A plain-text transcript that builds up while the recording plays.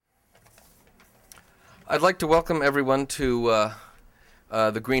I'd like to welcome everyone to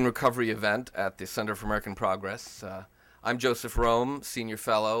the Green Recovery event at the Center for American Progress. I'm Joseph Rome, Senior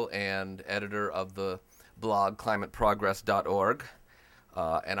Fellow and editor of the blog climateprogress.org,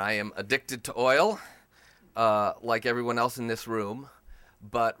 and I am addicted to oil, like everyone else in this room,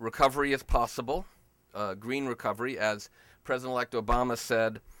 but recovery is possible, green recovery. As President-elect Obama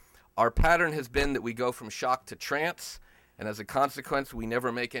said, our pattern has been that we go from shock to trance, and as a consequence, we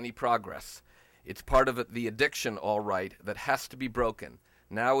never make any progress. It's part of the addiction, all right, that has to be broken.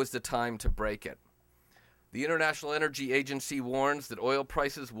 Now is the time to break it. The International Energy Agency warns that oil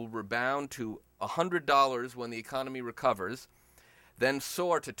prices will rebound to $100 when the economy recovers, then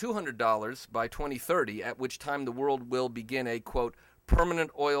soar to $200 by 2030, at which time the world will begin a, quote, permanent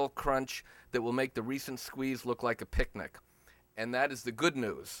oil crunch that will make the recent squeeze look like a picnic. And that is the good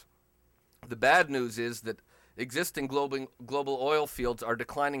news. The bad news is that existing global oil fields are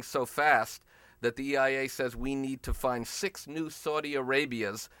declining so fast that the EIA says we need to find 6 new Saudi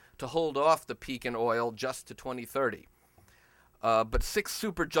Arabias to hold off the peak in oil just to 2030. But 6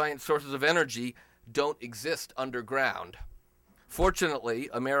 supergiant sources of energy don't exist underground. Fortunately,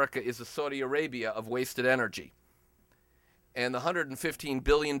 America is the Saudi Arabia of wasted energy. And the $115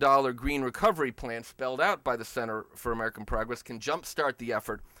 billion green recovery plan spelled out by the Center for American Progress can jumpstart the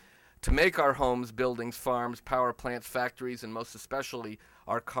effort to make our homes, buildings, farms, power plants, factories, and most especially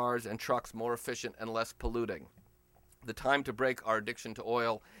our cars and trucks more efficient and less polluting. The time to break our addiction to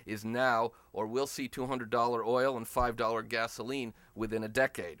oil is now, or we'll see $200 oil and $5 gasoline within a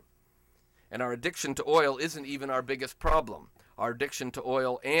decade. And our addiction to oil isn't even our biggest problem. Our addiction to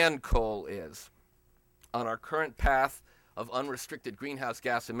oil and coal is. On our current path of unrestricted greenhouse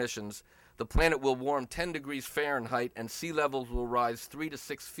gas emissions, the planet will warm 10 degrees Fahrenheit and sea levels will rise 3 to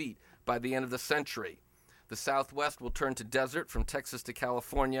 6 feet by the end of the century. The Southwest will turn to desert from Texas to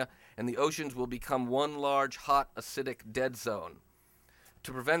California, and the oceans will become one large, hot, acidic dead zone.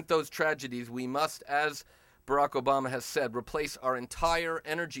 To prevent those tragedies, we must, as Barack Obama has said, replace our entire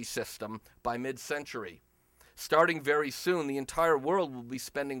energy system by mid-century. Starting very soon, the entire world will be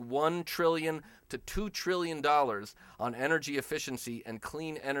spending $1 trillion to $2 trillion on energy efficiency and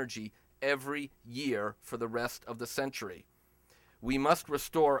clean energy every year for the rest of the century. We must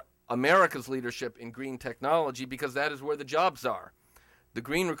restore America's leadership in green technology because that is where the jobs are. The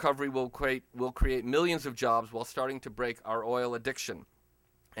green recovery will create millions of jobs while starting to break our oil addiction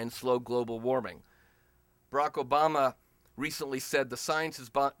and slow global warming. Barack Obama recently said the science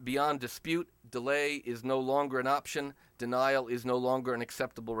is beyond dispute, delay is no longer an option, denial is no longer an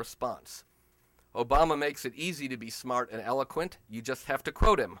acceptable response. Obama makes it easy to be smart and eloquent. You just have to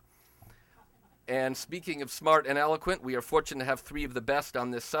quote him. And speaking of smart and eloquent, we are fortunate to have 3 of the best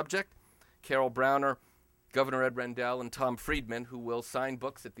on this subject: Carol Browner, Governor Ed Rendell, and Tom Friedman, who will sign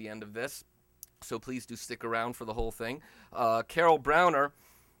books at the end of this. So please do stick around for the whole thing. Carol Browner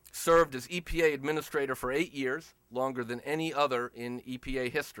served as EPA administrator for 8 years, longer than any other in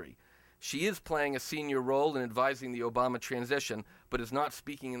EPA history. She is playing a senior role in advising the Obama transition, but is not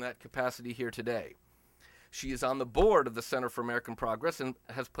speaking in that capacity here today. She is on the board of the Center for American Progress and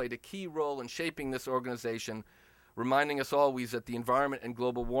has played a key role in shaping this organization, reminding us always that the environment and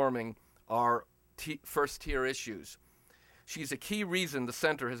global warming are first-tier issues. She's a key reason the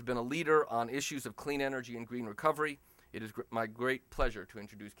Center has been a leader on issues of clean energy and green recovery. It is my great pleasure to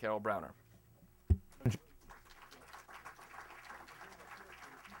introduce Carol Browner.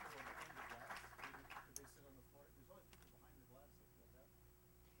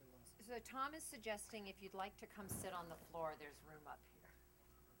 So Tom is suggesting if you'd like to come sit on the floor, there's room up here,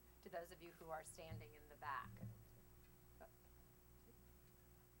 to those of you who are standing in the back.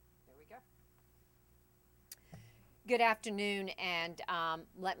 There we go. Good afternoon, and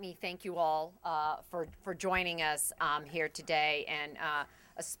let me thank you all for joining us here today, and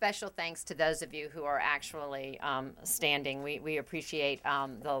a special thanks to those of you who are actually standing. We appreciate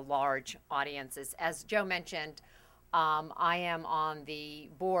the large audiences. As Joe mentioned, I am on the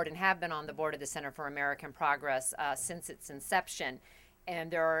board and have been on the board of the Center for American Progress since its inception.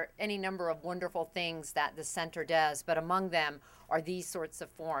 And there are any number of wonderful things that the center does, but among them are these sorts of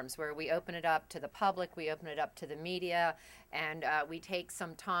forums where we open it up to the public, we open it up to the media, and we take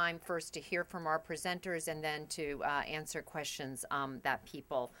some time first to hear from our presenters and then to answer questions that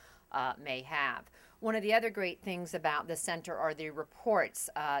people may have. One of the other great things about the center are the reports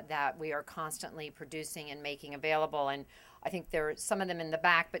that we are constantly producing and making available, and I think there are some of them in the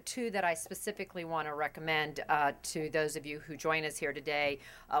back, but 2 that I specifically want to recommend to those of you who join us here today.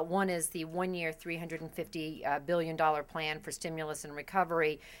 One is the 1-year $350 billion plan for stimulus and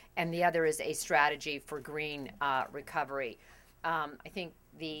recovery, and the other is a strategy for green recovery. I think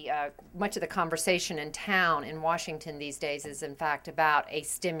much of the conversation in town in Washington these days is in fact about a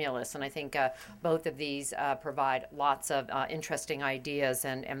stimulus, and I think both of these provide lots of interesting ideas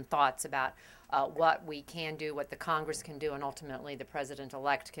and thoughts about what we can do, what the Congress can do, and ultimately the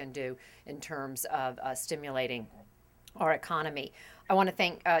President-elect can do in terms of stimulating our economy. I want to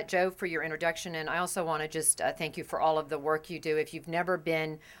thank Joe for your introduction, and I also want to just thank you for all of the work you do. If you've never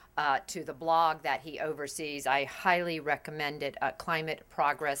been to the blog that he oversees, I highly recommend it,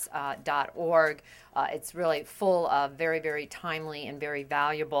 climateprogress.org. It's really full of very, very timely and very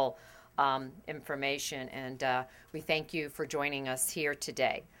valuable information, and we thank you for joining us here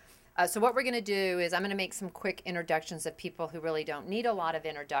today. So what we're going to do is I'm going to make some quick introductions of people who really don't need a lot of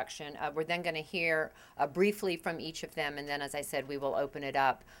introduction. We're then going to hear briefly from each of them, and then, as I said, we will open it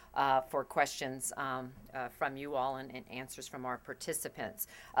up for questions from you all and answers from our participants.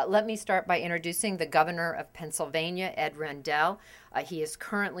 Let me start by introducing the Governor of Pennsylvania, Ed Rendell. He is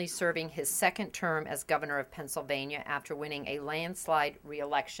currently serving his second term as Governor of Pennsylvania after winning a landslide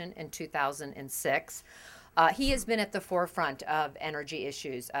re-election in 2006. He has been at the forefront of energy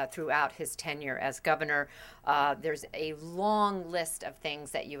issues throughout his tenure as governor. There's a long list of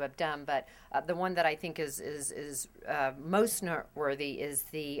things that you have done, but the one that I think is most noteworthy is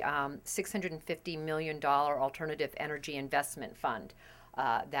the $650 million Alternative Energy Investment Fund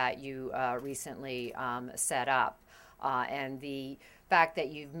that you recently set up. And the fact that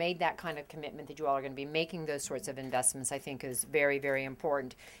you've made that kind of commitment, that you all are going to be making those sorts of investments, I think is very, very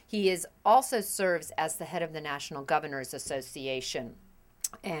important. He also serves as the head of the National Governors Association,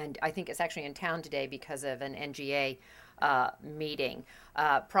 and I think it's actually in town today because of an NGA meeting.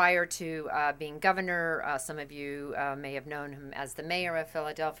 Prior to being governor, some of you may have known him as the mayor of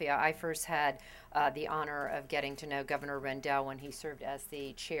Philadelphia. I first had the honor of getting to know Governor Rendell when he served as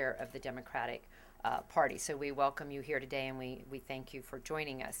the chair of the Democratic Party. So we welcome you here today, and we thank you for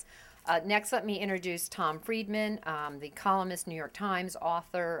joining us. Next, let me introduce Tom Friedman, the columnist, New York Times,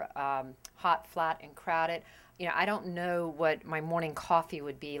 author, Hot, Flat, and Crowded. You know, I don't know what my morning coffee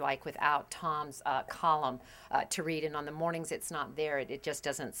would be like without Tom's column to read, and on the mornings it's not there. It just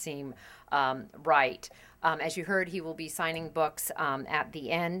doesn't seem right. As you heard, he will be signing books at the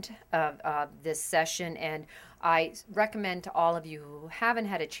end of this session, and I recommend to all of you who haven't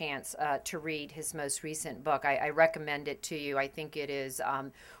had a chance to read his most recent book, I recommend it to you. I think it is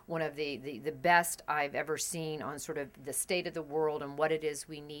one of the best I've ever seen on sort of the state of the world and what it is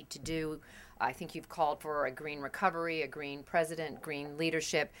we need to do. I think you've called for a green recovery, a green president, green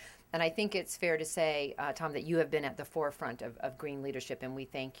leadership. And I think it's fair to say, Tom, that you have been at the forefront of green leadership, and we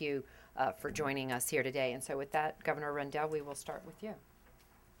thank you for joining us here today. And so with that, Governor Rendell, we will start with you.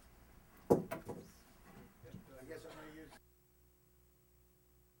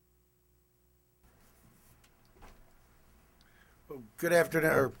 Well, good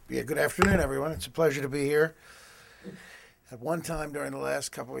afternoon, everyone. It's a pleasure to be here. At one time during the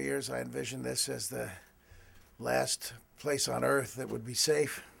last couple of years, I envisioned this as the last place on earth that would be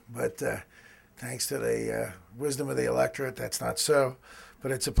safe, but thanks to the wisdom of the electorate, that's not so.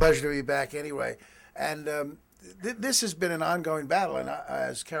 But it's a pleasure to be back anyway. And this has been an ongoing battle, and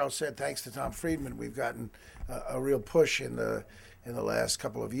as Carol said, thanks to Tom Friedman, we've gotten a real push in the last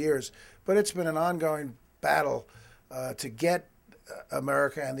couple of years. But it's been an ongoing battle to get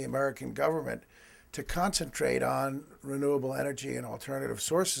America and the American government to concentrate on renewable energy and alternative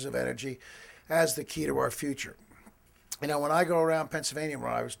sources of energy as the key to our future. You know, when I go around Pennsylvania,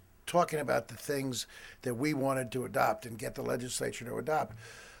 when I was talking about the things that we wanted to adopt and get the legislature to adopt,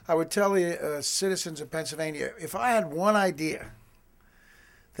 I would tell the citizens of Pennsylvania, if I had one idea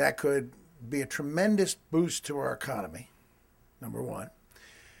that could be a tremendous boost to our economy, number one.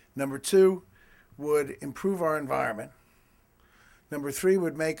 Number two, would improve our environment. Number three,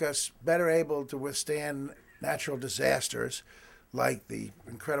 would make us better able to withstand natural disasters like the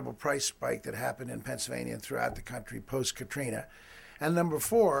incredible price spike that happened in Pennsylvania and throughout the country post-Katrina. And number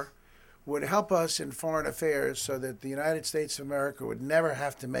four, would help us in foreign affairs so that the United States of America would never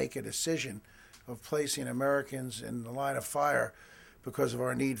have to make a decision of placing Americans in the line of fire because of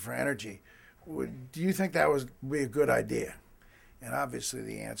our need for energy. Do you think that would be a good idea? And obviously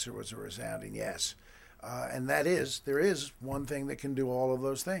the answer was a resounding yes. And that is, there is one thing that can do all of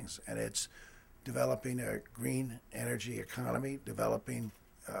those things, and it's developing a green energy economy, developing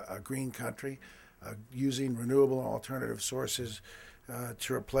a green country, using renewable and alternative sources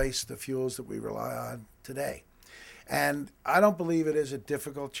to replace the fuels that we rely on today. And I don't believe it is a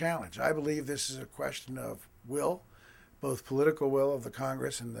difficult challenge. I believe this is a question of will, both political will of the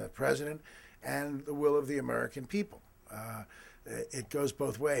Congress and the President, and the will of the American people. It goes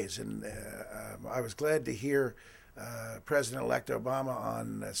both ways, and I was glad to hear President-elect Obama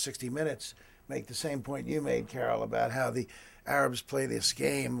on 60 Minutes make the same point you made, Carol, about how the Arabs play this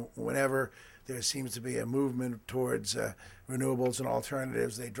game whenever there seems to be a movement towards renewables and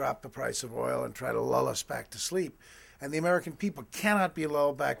alternatives. They drop the price of oil and try to lull us back to sleep. And the American people cannot be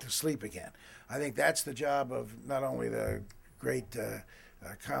lulled back to sleep again. I think that's the job of not only the great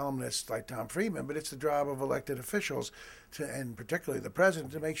columnists like Tom Friedman, but it's the job of elected officials, and particularly the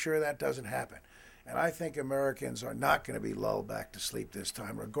president, to make sure that doesn't happen. And I think Americans are not going to be lulled back to sleep this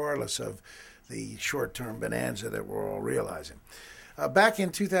time, regardless of the short-term bonanza that we're all realizing. Back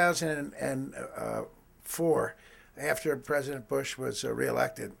in 2004, after President Bush was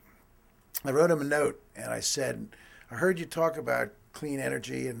reelected, I wrote him a note, and I said, I heard you talk about clean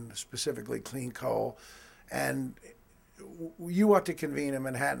energy and specifically clean coal, and you ought to convene a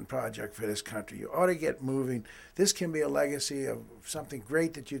Manhattan Project for this country. You ought to get moving. This can be a legacy of something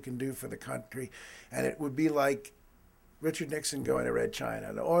great that you can do for the country, and it would be like Richard Nixon going to Red China,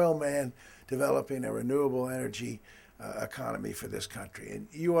 an oil man developing a renewable energy economy for this country, and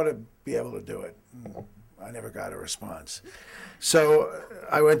you ought to be able to do it. I never got a response. So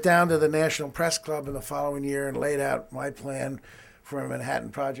I went down to the National Press Club in the following year and laid out my plan for a Manhattan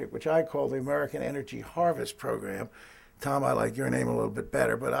Project, which I call the American Energy Harvest Program. Tom, I like your name a little bit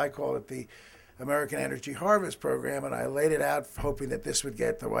better, but I call it the American Energy Harvest Program, and I laid it out hoping that this would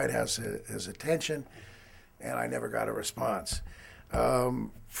get the White House's attention, and I never got a response.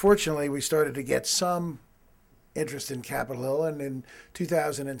 Fortunately, we started to get some interest in Capitol Hill, and in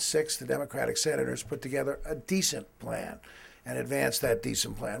 2006, the Democratic senators put together a decent plan and advanced that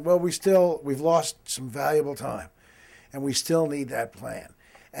decent plan. Well, we've lost some valuable time, and we still need that plan.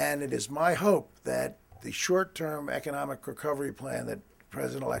 And it is my hope that the short-term economic recovery plan that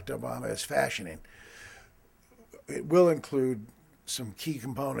President-elect Obama is fashioning, it will include some key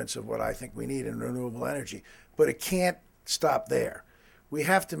components of what I think we need in renewable energy, but it can't stop there. We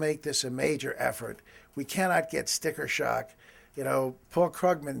have to make this a major effort. We cannot get sticker shock. You know, Paul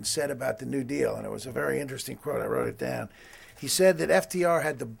Krugman said about the New Deal, and it was a very interesting quote. I wrote it down. He said that FDR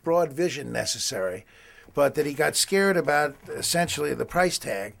had the broad vision necessary, but that he got scared about essentially the price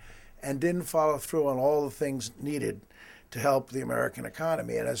tag and didn't follow through on all the things needed to help the American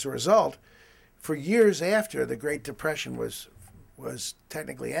economy. And as a result, for years after the Great Depression was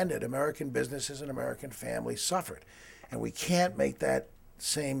technically ended, American businesses and American families suffered. And we can't make that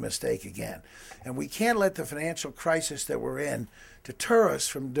same mistake again. And we can't let the financial crisis that we're in deter us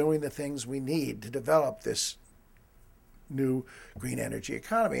from doing the things we need to develop this new green energy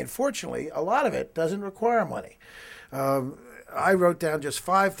economy. And fortunately, a lot of it doesn't require money. I wrote down just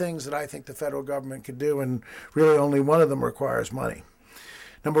 5 things that I think the federal government could do, and really only one of them requires money.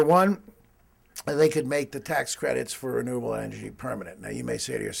 Number one, they could make the tax credits for renewable energy permanent. Now, you may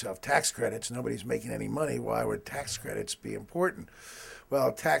say to yourself, tax credits, nobody's making any money. Why would tax credits be important?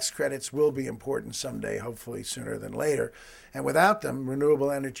 Well, tax credits will be important someday, hopefully sooner than later. And without them,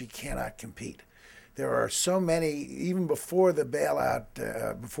 renewable energy cannot compete. There are so many, even before the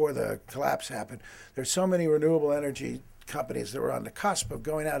bailout, before the collapse happened, there's so many renewable energy companies that were on the cusp of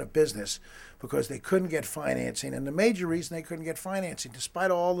going out of business because they couldn't get financing. And the major reason they couldn't get financing,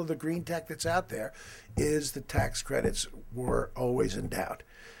 despite all of the green tech that's out there, is the tax credits were always in doubt.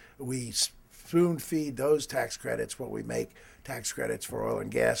 We spoon feed those tax credits what we make tax credits for oil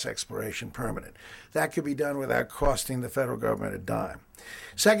and gas exploration permanent. That could be done without costing the federal government a dime.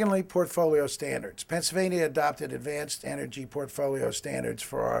 Secondly, portfolio standards. Pennsylvania adopted advanced energy portfolio standards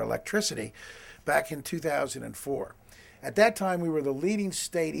for our electricity back in 2004. At that time, we were the leading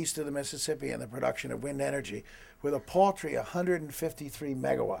state east of the Mississippi in the production of wind energy with a paltry 153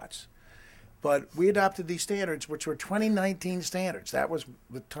 megawatts. But we adopted these standards, which were 2019 standards. That was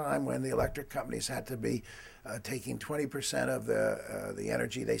the time when the electric companies had to be taking 20% of the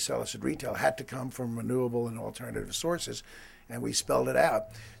energy they sell us at retail had to come from renewable and alternative sources, and we spelled it out.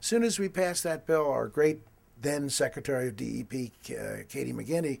 As soon as we passed that bill, our great then Secretary of DEP, Katie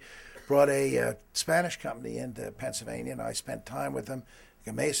McGinney, brought a Spanish company into Pennsylvania, and I spent time with them.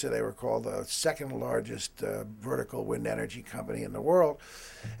 Gamesa, they were called the second largest vertical wind energy company in the world.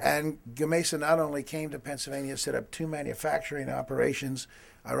 And Gamesa not only came to Pennsylvania, set up 2 manufacturing operations,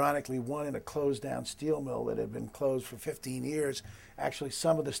 ironically one in a closed-down steel mill that had been closed for 15 years. Actually,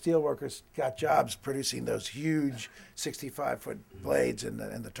 some of the steel workers got jobs producing those huge 65-foot blades and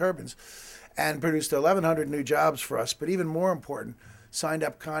the turbines, and produced 1,100 new jobs for us. But even more important, signed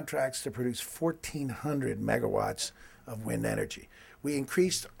up contracts to produce 1,400 megawatts of wind energy. We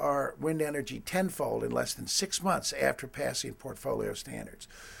increased our wind energy tenfold in less than 6 months after passing portfolio standards.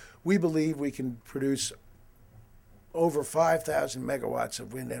 We believe we can produce over 5,000 megawatts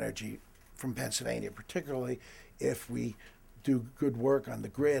of wind energy from Pennsylvania, particularly if we do good work on the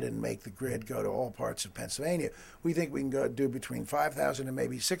grid and make the grid go to all parts of Pennsylvania, we think we can go do between 5,000 and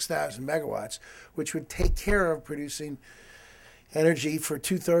maybe 6,000 megawatts, which would take care of producing energy for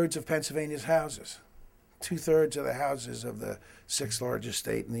 2/3 of Pennsylvania's houses. 2/3 of the houses of the sixth largest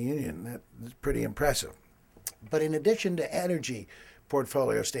state in the union. That's pretty impressive. But in addition to energy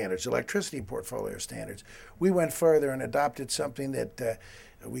portfolio standards, electricity portfolio standards, we went further and adopted something that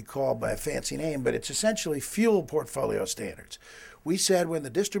we call by a fancy name, but it's essentially fuel portfolio standards. We said when the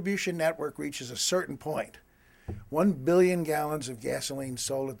distribution network reaches a certain point, 1 billion gallons of gasoline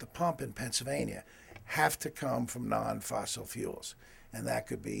sold at the pump in Pennsylvania have to come from non-fossil fuels. And that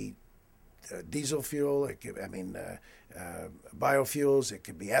could be diesel fuel, biofuels, it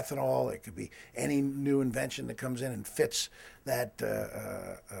could be ethanol, it could be any new invention that comes in and fits that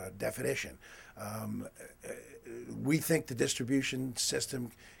definition. We think the distribution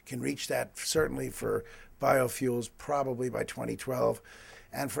system can reach that certainly for biofuels probably by 2012,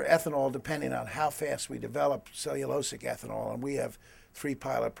 and for ethanol depending on how fast we develop cellulosic ethanol, and we have 3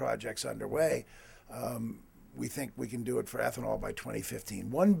 pilot projects underway. We think we can do it for ethanol by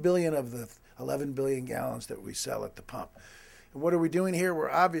 2015. 1 billion of the 11 billion gallons that we sell at the pump. And what are we doing here? We're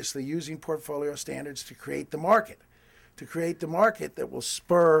obviously using portfolio standards to create the market that will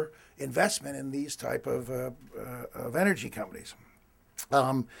spur investment in these type of energy companies.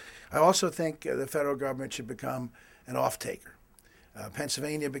 I also think the federal government should become an off-taker.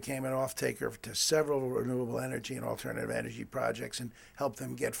 Pennsylvania became an off-taker to several renewable energy and alternative energy projects and helped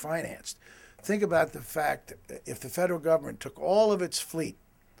them get financed. Think about the fact if the federal government took all of its fleet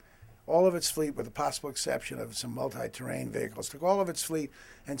with the possible exception of some multi-terrain vehicles, took all of its fleet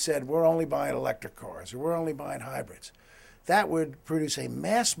and said, we're only buying electric cars or we're only buying hybrids. That would produce a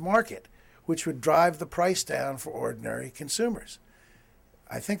mass market which would drive the price down for ordinary consumers.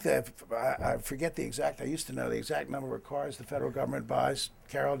 I think that, I forget the exact, I used to know the exact number of cars the federal government buys.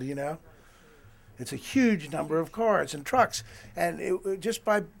 Carol, do you know? It's a huge number of cars and trucks. And just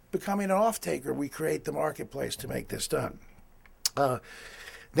by becoming an off-taker, we create the marketplace to make this done.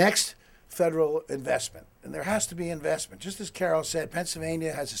 Next, federal investment. And there has to be investment. Just as Carol said,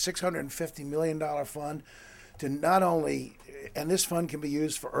 Pennsylvania has a $650 million fund to not only, and this fund can be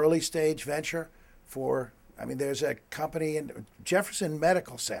used for early stage venture there's a company in Jefferson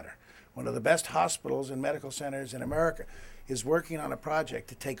Medical Center, one of the best hospitals and medical centers in America, is working on a project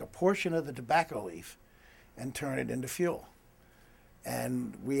to take a portion of the tobacco leaf and turn it into fuel.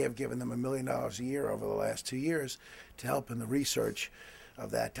 And we have given them $1 million a year over the last 2 years to help in the research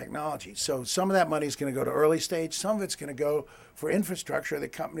of that technology. So some of that money is going to go to early stage. Some of it's going to go for infrastructure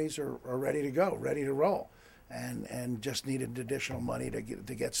that companies are ready to go, ready to roll, and just needed additional money to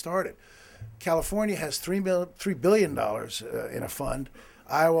get started. California has $3 billion in a fund.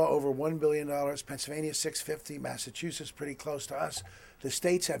 Iowa over $1 billion. Pennsylvania $650. Massachusetts pretty close to us. The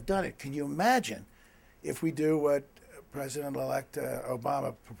states have done it. Can you imagine if we do what President-elect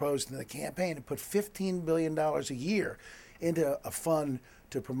Obama proposed in the campaign and put $15 billion a year into a fund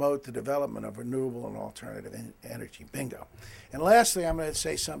to promote the development of renewable and alternative energy? Bingo. And lastly, I'm going to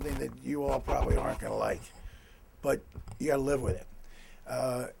say something that you all probably aren't going to like, but you got to live with it.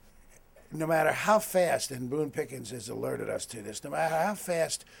 No matter how fast, and Boone Pickens has alerted us to this, no matter how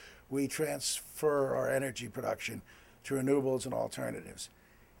fast we transfer our energy production to renewables and alternatives,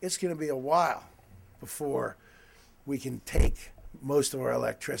 it's going to be a while before we can take most of our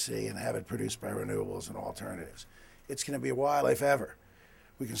electricity and have it produced by renewables and alternatives. It's going to be a while, if ever.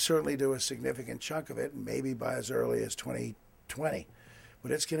 We can certainly do a significant chunk of it, maybe by as early as 2020,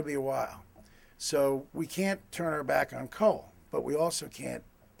 but it's going to be a while. So we can't turn our back on coal, but we also can't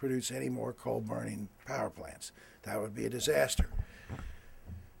produce any more coal-burning power plants. That would be a disaster.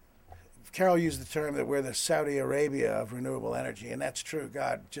 Carol used the term that we're the Saudi Arabia of renewable energy, and that's true.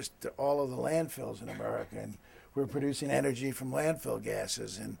 God, just all of the landfills in America, and we're producing energy from landfill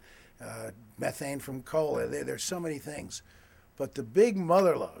gases and methane from coal. There's so many things. But the big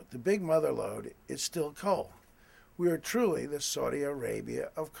mother load is still coal. We are truly the Saudi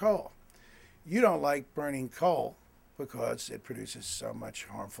Arabia of coal. You don't like burning coal because it produces so much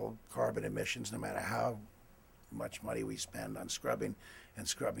harmful carbon emissions no matter how much money we spend on scrubbing and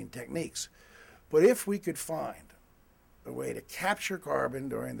scrubbing techniques. But if we could find a way to capture carbon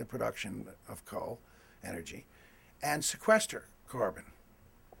during the production of coal energy and sequester carbon,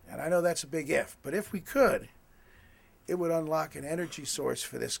 and I know that's a big if, but if we could, it would unlock an energy source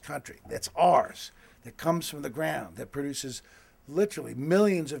for this country that's ours, that comes from the ground, that produces literally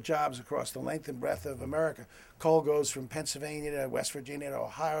millions of jobs across the length and breadth of America. Coal goes from Pennsylvania to West Virginia to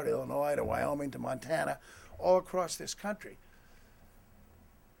Ohio to Illinois to Wyoming to Montana, all across this country.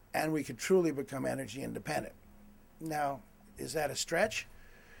 And we could truly become energy independent. Now, is that a stretch?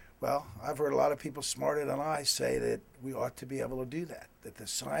 Well, I've heard a lot of people smarter than I say that we ought to be able to do that the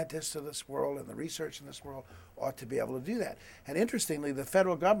scientists of this world and the research in this world ought to be able to do that. And interestingly, the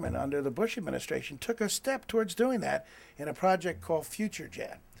federal government under the Bush administration took a step towards doing that in a project called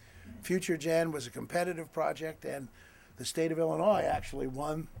FutureGen. FutureGen was a competitive project, and the state of Illinois actually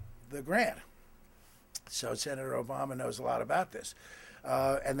won the grant. So Senator Obama knows a lot about this.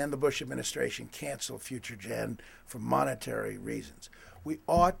 And then the Bush administration canceled FutureGen for monetary reasons. We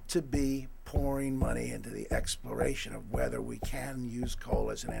ought to be pouring money into the exploration of whether we can use coal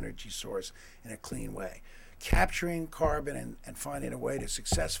as an energy source in a clean way. Capturing carbon and finding a way to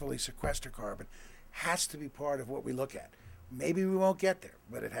successfully sequester carbon has to be part of what we look at. Maybe we won't get there,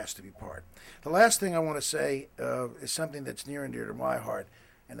 but it has to be part. The last thing I want to say is something that's near and dear to my heart,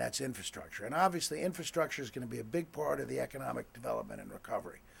 and that's infrastructure. And obviously, infrastructure is going to be a big part of the economic development and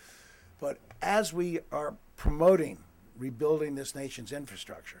recovery. But as we are promoting rebuilding this nation's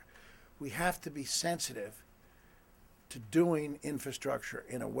infrastructure, we have to be sensitive to doing infrastructure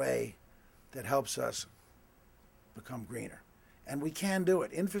in a way that helps us become greener. And we can do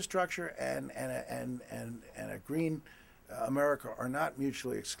it. Infrastructure and a green America are not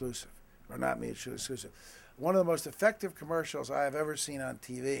mutually exclusive. One of the most effective commercials I have ever seen on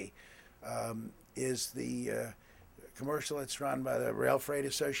TV is the commercial that's run by the Rail Freight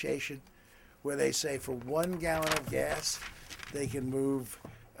Association, where they say for 1 gallon of gas, they can move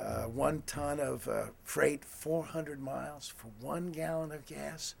 1 ton of freight 400 miles for 1 gallon of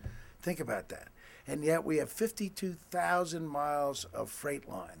gas. Think about that. And yet we have 52,000 miles of freight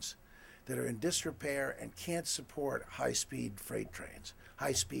lines that are in disrepair and can't support high-speed freight trains,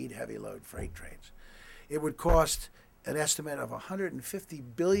 high-speed, heavy-load freight trains. It would cost an estimate of $150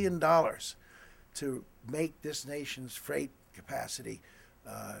 billion to make this nation's freight capacity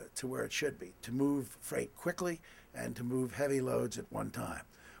to where it should be, to move freight quickly and to move heavy loads at one time.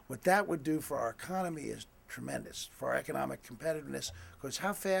 What that would do for our economy is tremendous, for our economic competitiveness, because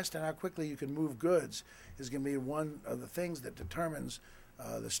how fast and how quickly you can move goods is going to be one of the things that determines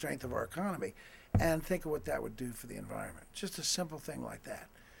the strength of our economy. And think of what that would do for the environment. Just a simple thing like that.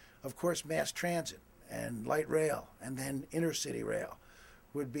 Of course, mass transit and light rail and then intercity rail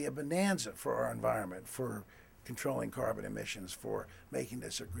would be a bonanza for our environment, for controlling carbon emissions, for making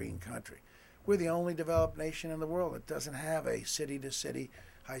this a green country. We're the only developed nation in the world that doesn't have a city-to-city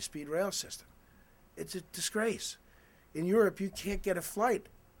high-speed rail system. It's a disgrace. In Europe, you can't get a flight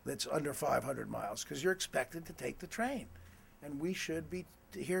that's under 500 miles because you're expected to take the train. And we should be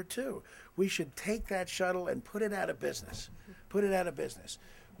here too. We should take that shuttle and put it out of business.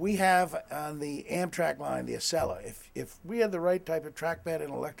 We have on the Amtrak line, the Acela, if we had the right type of track bed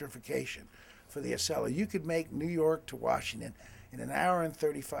and electrification for the Acela, you could make New York to Washington in 1 hour and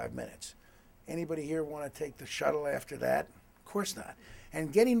 35 minutes. Anybody here want to take the shuttle after that? Of course not.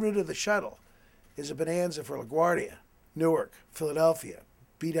 And getting rid of the shuttle is a bonanza for LaGuardia, Newark, Philadelphia,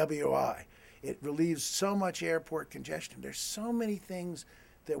 BWI. It relieves so much airport congestion. There's so many things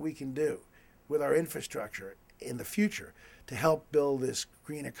that we can do with our infrastructure in the future to help build this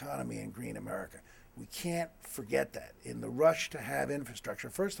green economy and green America. We can't forget that. In the rush to have infrastructure,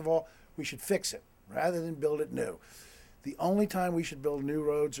 first of all, we should fix it rather than build it new. The only time we should build new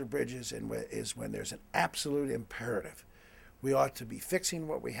roads or bridges is when there's an absolute imperative. We ought to be fixing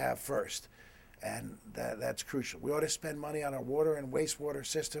what we have first, and that's crucial. We ought to spend money on our water and wastewater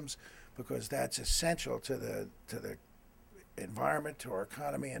systems because that's essential to the environment, to our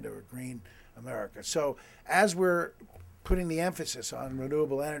economy, and to a green America. So as we're putting the emphasis on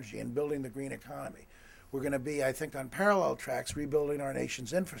renewable energy and building the green economy, we're going to be, I think, on parallel tracks rebuilding our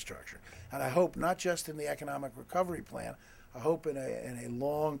nation's infrastructure. And I hope not just in the economic recovery plan, I hope in a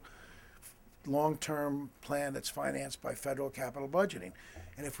long-term plan that's financed by federal capital budgeting.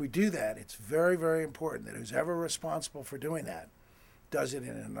 And if we do that, it's very, very important that who's ever responsible for doing that does it in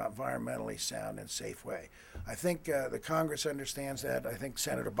an environmentally sound and safe way. I think the Congress understands that. I think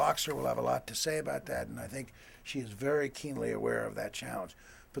Senator Boxer will have a lot to say about that, and I think she is very keenly aware of that challenge.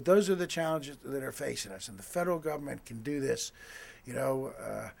 But those are the challenges that are facing us, and the federal government can do this. You know,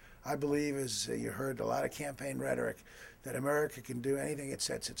 I believe, as you heard a lot of campaign rhetoric, that America can do anything it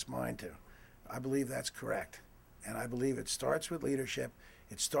sets its mind to. I believe that's correct, and I believe it starts with leadership.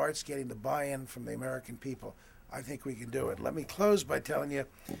 It starts getting the buy-in from the American people. I think we can do it. Let me close by telling you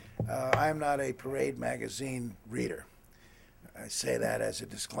I am not a Parade magazine reader. I say that as a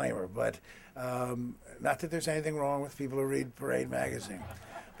disclaimer, but not that there's anything wrong with people who read Parade magazine.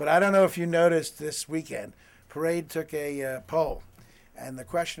 But I don't know if you noticed this weekend, Parade took a poll, and the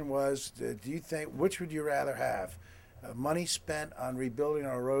question was, do you think, which would you rather have, money spent on rebuilding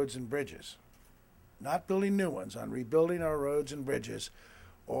our roads and bridges? not building new ones, on rebuilding our roads and bridges,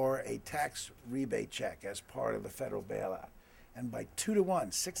 or a tax rebate check as part of the federal bailout. And by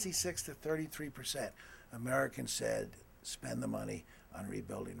 2-1, 66 to 33%, Americans said spend the money on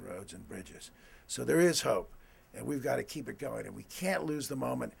rebuilding roads and bridges. So there is hope, and we've got to keep it going. And we can't lose the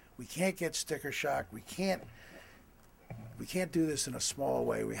moment. We can't get sticker shock. We can't do this in a small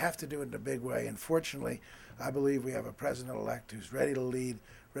way. We have to do it in a big way. And fortunately, I believe we have a president-elect who's ready to lead,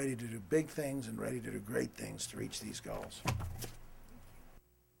 ready to do big things, and ready to do great things to reach these goals.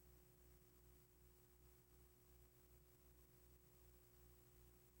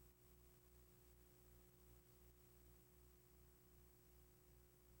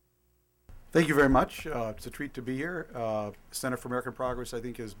 Thank you very much. It's a treat to be here. Center for American Progress, I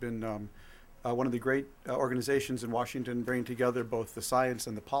think, has been one of the great organizations in Washington, bringing together both the science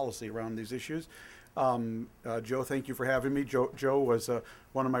and the policy around these issues. Joe, thank you for having me. Joe was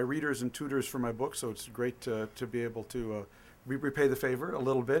one of my readers and tutors for my book, so it's great to be able to repay the favor a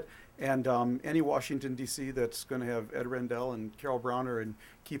little bit. And any Washington, D.C. that's going to have Ed Rendell and Carol Browner in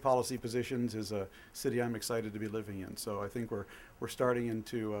key policy positions is a city I'm excited to be living in. So I think we're starting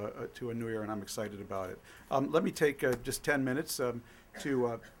into a new era, and I'm excited about it. Let me take just 10 minutes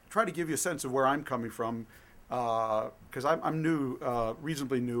to try to give you a sense of where I'm coming from, because I'm new,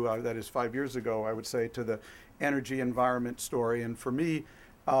 reasonably new, that is 5 years ago, I would say, to the energy environment story. And for me,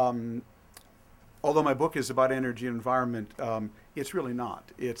 although my book is about energy and environment, it's really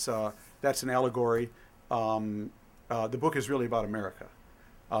not. That's an allegory. The book is really about America.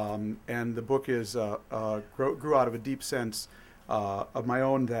 And the book grew out of a deep sense of my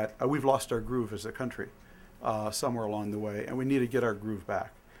own that we've lost our groove as a country somewhere along the way, and we need to get our groove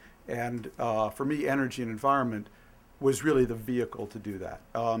back. And for me, energy and environment was really the vehicle to do that.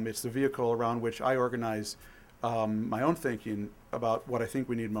 It's the vehicle around which I organize my own thinking about what I think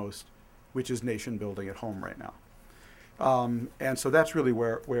we need most, which is nation building at home right now. And so that's really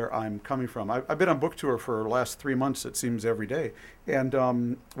where I'm coming from. I've been on book tour for the last 3 months, it seems, every day. And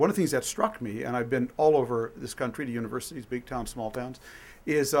one of the things that struck me, and I've been all over this country to universities, big towns, small towns,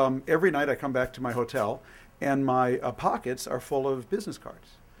 is every night I come back to my hotel and my pockets are full of business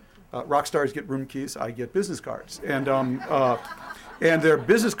cards. Rock stars get room keys, I get business cards. And they're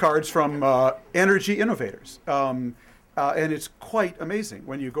business cards from energy innovators. And it's quite amazing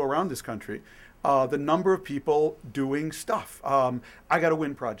when you go around this country, the number of people doing stuff. I got a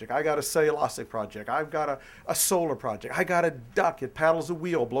wind project. I got a cellulosic project. I've got a solar project. I got a duck. It paddles a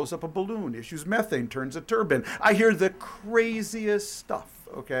wheel, blows up a balloon, issues methane, turns a turbine. I hear the craziest stuff,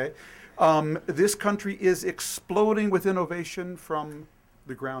 okay? This country is exploding with innovation from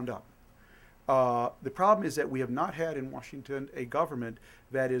the ground up. The problem is that we have not had in Washington a government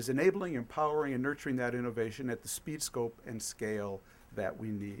that is enabling, empowering, and nurturing that innovation at the speed, scope, and scale that we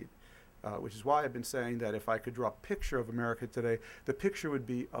need. Which is why I've been saying that if I could draw a picture of America today, the picture would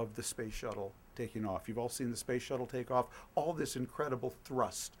be of the space shuttle taking off. You've all seen the space shuttle take off, all this incredible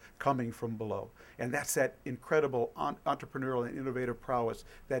thrust coming from below. And that's that incredible entrepreneurial and innovative prowess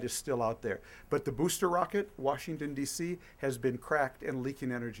that is still out there. But the booster rocket, Washington, D.C., has been cracked and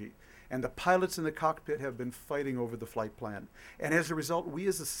leaking energy. And the pilots in the cockpit have been fighting over the flight plan. And as a result, we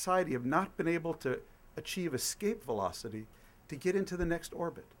as a society have not been able to achieve escape velocity to get into the next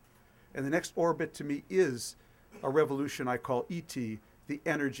orbit. And the next orbit to me is a revolution I call ET, the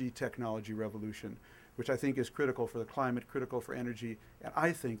energy technology revolution, which I think is critical for the climate, critical for energy, and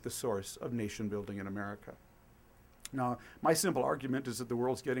I think the source of nation building in America. Now, my simple argument is that the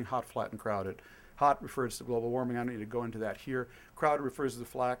world's getting hot, flat, and crowded. Hot refers to global warming. I don't need to go into that here. Crowded refers to the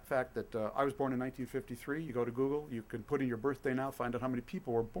fact that I was born in 1953. You go to Google, you can put in your birthday now, find out how many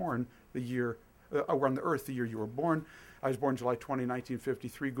people were born the year, were on the earth the year you were born. I was born July 20,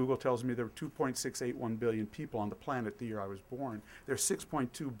 1953. Google tells me there were 2.681 billion people on the planet the year I was born. There's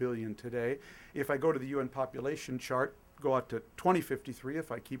 6.2 billion today. If I go to the UN population chart, go out to 2053,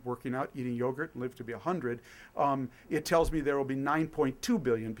 if I keep working out, eating yogurt, and live to be 100, it tells me there will be 9.2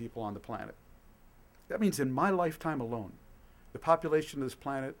 billion people on the planet. That means in my lifetime alone, the population of this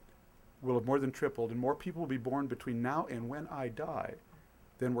planet will have more than tripled, and more people will be born between now and when I die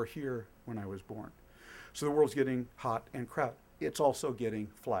than were here when I was born. So the world's getting hot and crowded. It's also getting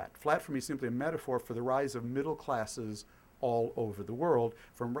flat. Flat for me is simply a metaphor for the rise of middle classes all over the world,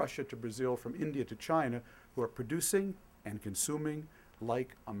 from Russia to Brazil, from India to China, who are producing and consuming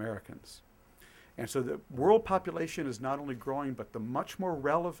like Americans. And so the world population is not only growing, but the much more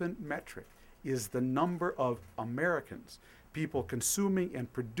relevant metric is the number of Americans, people consuming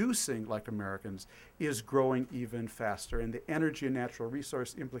and producing like Americans, is growing even faster. And the energy and natural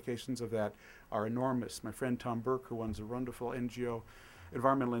resource implications of that are enormous. My friend Tom Burke, who runs a wonderful NGO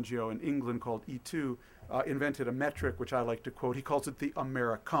environmental NGO in England called E2, invented a metric which I like to quote. He calls it the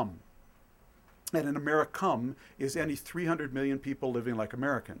Americum. And an Americum is any 300 million people living like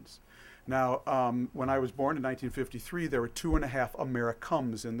Americans. Now, when I was born in 1953, there were 2.5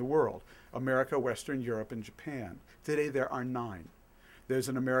 Americums in the world: America, Western Europe, and Japan. Today, there are 9. There's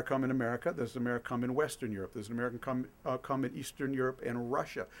an Americum in America. There's an Americum in Western Europe. There's an American cum in Eastern Europe and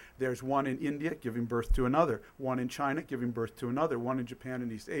Russia. There's one in India giving birth to another. One in China giving birth to another. One in Japan and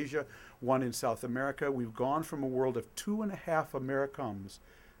East Asia. One in South America. We've gone from a world of 2.5 Americums,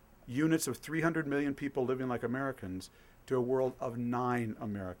 units of 300 million people living like Americans, to a world of 9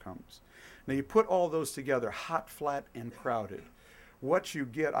 Americums. Now you put all those together, hot, flat, and crowded. What you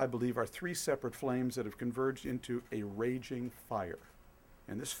get, I believe, are 3 separate flames that have converged into a raging fire.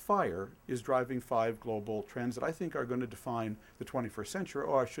 And this fire is driving 5 global trends that I think are going to define the 21st century,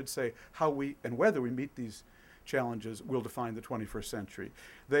 or I should say how we and whether we meet these challenges will define the 21st century.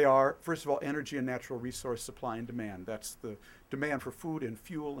 They are, first of all, energy and natural resource supply and demand. That's the demand for food and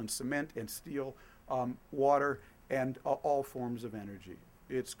fuel and cement and steel, water, and all forms of energy.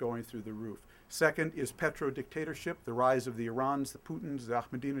 It's going through the roof. Second is petro-dictatorship, the rise of the Irans, the Putins, the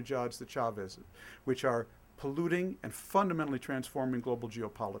Ahmadinejads, the Chavezes, which are polluting and fundamentally transforming global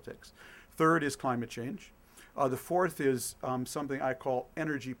geopolitics. Third is climate change. The fourth is something I call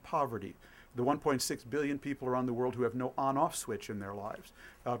energy poverty. The 1.6 billion people around the world who have no on-off switch in their lives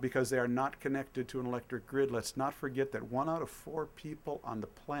because they are not connected to an electric grid. Let's not forget that 1 out of 4 people on the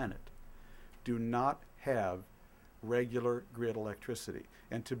planet do not have regular grid electricity.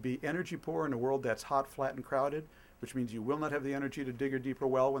 And to be energy poor in a world that's hot, flat, and crowded, which means you will not have the energy to dig a deeper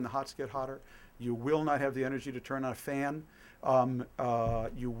well when the hots get hotter. You will not have the energy to turn on a fan.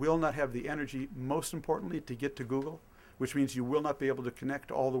 You will not have the energy, most importantly, to get to Google, which means you will not be able to connect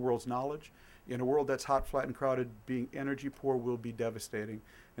to all the world's knowledge. In a world that's hot, flat, and crowded, being energy poor will be devastating.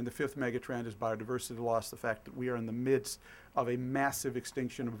 And the 5th megatrend is biodiversity loss, the fact that we are in the midst of a massive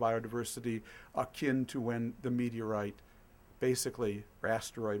extinction of biodiversity akin to when the meteorite, basically, or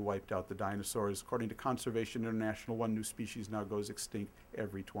asteroid, wiped out the dinosaurs. According to Conservation International, 1 new species now goes extinct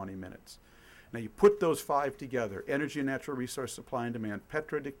every 20 minutes. Now you put those 5 together: energy and natural resource supply and demand,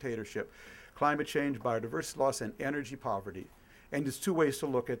 petro-dictatorship, climate change, biodiversity loss, and energy poverty. And there's 2 ways to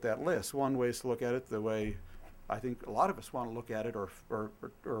look at that list. One way is to look at it the way I think a lot of us want to look at it,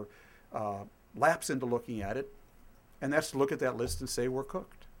 or lapse into looking at it, and that's to look at that list and say we're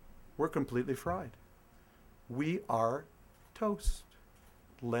cooked. We're completely fried. We are toast.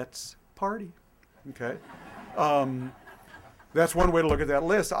 Let's party. Okay? That's one way to look at that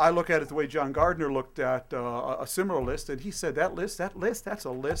list. I look at it the way John Gardner looked at a similar list, and he said that's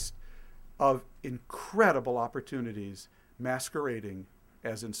a list of incredible opportunities masquerading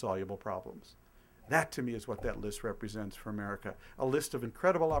as insoluble problems. That, to me, is what that list represents for America. A list of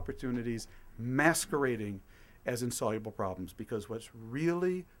incredible opportunities masquerading as insoluble problems. Because what's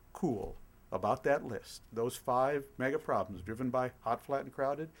really cool about that list, those 5 mega problems driven by hot, flat, and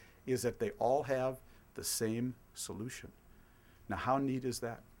crowded, is that they all have the same solution. Now, how neat is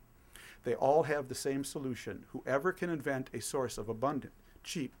that? They all have the same solution. Whoever can invent a source of abundant,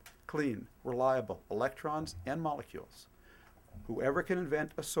 cheap, clean, reliable electrons and molecules, whoever can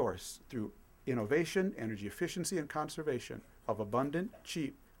invent a source through innovation, energy efficiency, and conservation of abundant,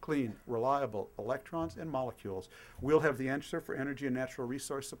 cheap, clean, reliable electrons and molecules, will have the answer for energy and natural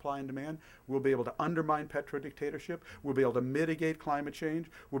resource supply and demand. We'll be able to undermine petro-dictatorship. We'll be able to mitigate climate change.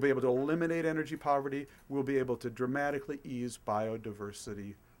 We'll be able to eliminate energy poverty. We'll be able to dramatically ease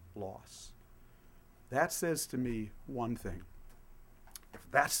biodiversity loss. That says to me one thing. If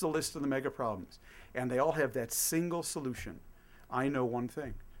that's the list of the mega problems, and they all have that single solution, I know one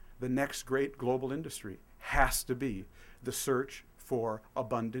thing. The next great global industry has to be the search for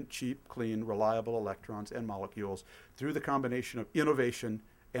abundant, cheap, clean, reliable electrons and molecules through the combination of innovation,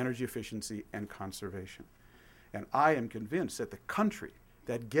 energy efficiency, and conservation. And I am convinced that the country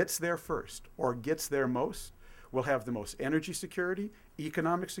that gets there first or gets there most will have the most energy security,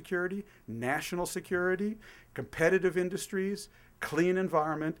 economic security, national security, competitive industries, clean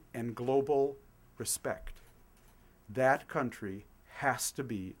environment, and global respect. That country has to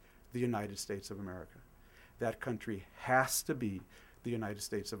be the United States of America. That country has to be the United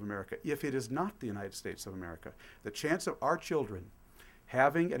States of America. If it is not the United States of America, the chance of our children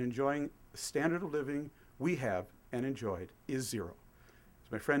having and enjoying the standard of living we have and enjoyed is 0.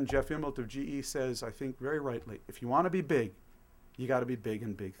 As my friend Jeff Immelt of GE says, I think very rightly, if you want to be big, you got to be big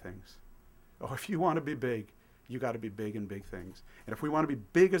in big things. Or if you want to be big, you got to be big in big things. And if we want to be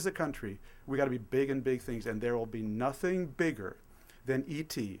big as a country, we got to be big in big things. And there will be nothing bigger than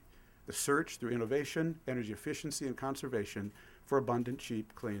ET, the search through innovation, energy efficiency, and conservation for abundant,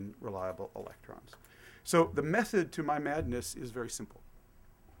 cheap, clean, reliable electrons. So the method to my madness is very simple.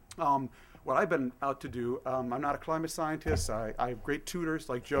 What I've been out to do, I'm not a climate scientist. I have great tutors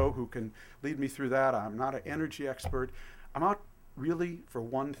like Joe who can lead me through that. I'm not an energy expert. I'm out really for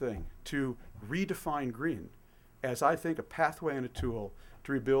one thing, to redefine green as I think a pathway and a tool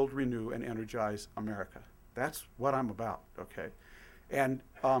to rebuild, renew, and energize America. That's what I'm about, okay? And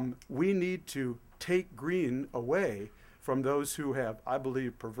we need to take green away from those who have, I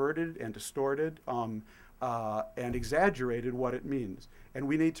believe, perverted and distorted and exaggerated what it means. And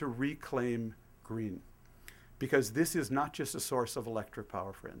we need to reclaim green, because this is not just a source of electric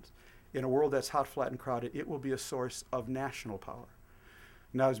power, friends. In a world that's hot, flat, and crowded, it will be a source of national power.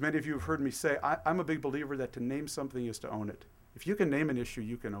 Now, as many of you have heard me say, I'm a big believer that to name something is to own it. If you can name an issue,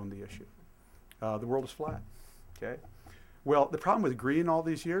 you can own the issue. The world is flat, okay? Well, the problem with green all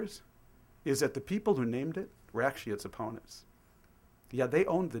these years is that the people who named it were actually its opponents. Yeah, they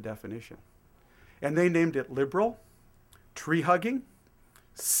owned the definition. And they named it liberal, tree-hugging,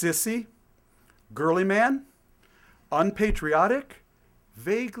 sissy, girly man, unpatriotic,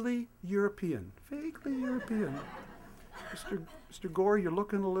 vaguely European. Vaguely European. Mr. Gore, you're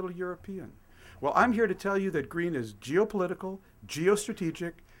looking a little European. Well, I'm here to tell you that green is geopolitical,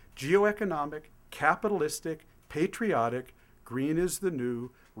 geostrategic, geoeconomic, capitalistic, patriotic. Green is the new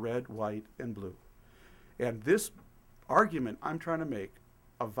red, white, and blue. And this argument I'm trying to make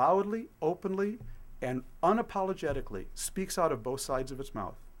avowedly, openly, and unapologetically speaks out of both sides of its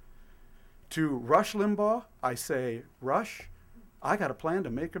mouth. To Rush Limbaugh, I say, Rush, I got a plan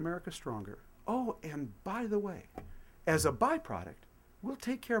to make America stronger. Oh, and by the way, as a byproduct, we'll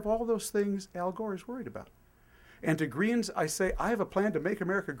take care of all those things Al Gore is worried about. And to Greens, I say, I have a plan to make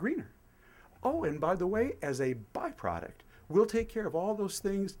America greener. Oh, and by the way, as a byproduct, we'll take care of all those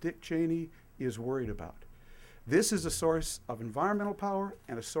things Dick Cheney is worried about. This is a source of environmental power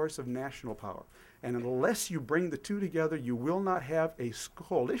and a source of national power. And unless you bring the two together, you will not have a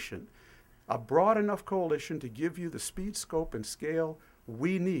coalition, a broad enough coalition to give you the speed, scope, and scale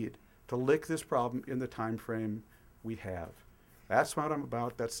we need to lick this problem in the time frame we have. That's what I'm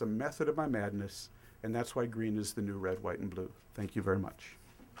about. That's the method of my madness. And that's why green is the new red, white, and blue. Thank you very much.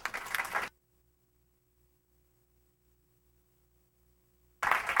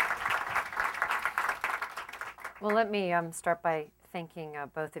 Well, let me start by thanking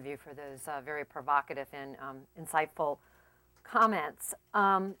both of you for those very provocative and insightful comments.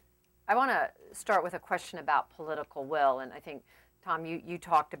 I want to start with a question about political will, and I think, Tom, you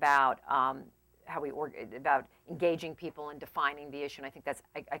talked about about engaging people and defining the issue, and I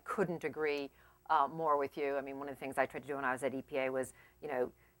think I couldn't agree more with you. I mean, one of the things I tried to do when I was at EPA was,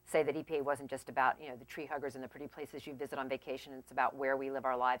 say that EPA wasn't just about, the tree huggers and the pretty places you visit on vacation. It's about where we live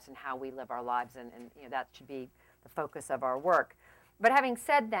our lives and how we live our lives, and that should be the focus of our work. But having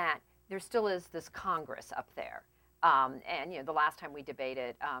said that, there still is this Congress up there. And the last time we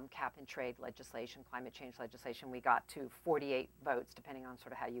debated cap and trade legislation, climate change legislation, we got to 48 votes, depending on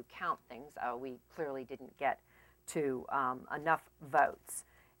sort of how you count things. We clearly didn't get to enough votes.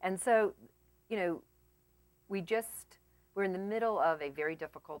 And so, we're in the middle of a very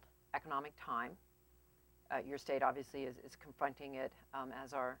difficult economic time. Your state obviously is confronting it,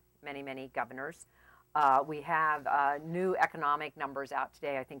 as are many, many governors. We have new economic numbers out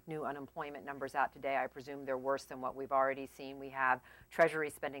today. I think new unemployment numbers out today. I presume they're worse than what we've already seen. We have Treasury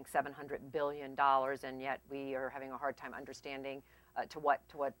spending $700 billion, and yet we are having a hard time understanding to what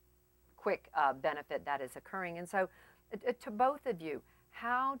quick benefit that is occurring. And so to both of you,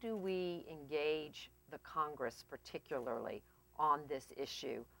 how do we engage the Congress particularly on this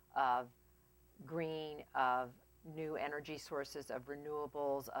issue of green, of new energy sources, of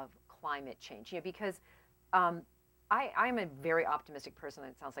renewables, of climate change? Because I'm a very optimistic person,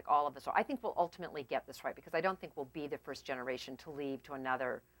 and it sounds like all of us are. I think we'll ultimately get this right, because I don't think we'll be the first generation to leave to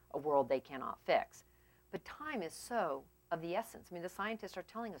a world they cannot fix. But time is so of the essence. I mean, the scientists are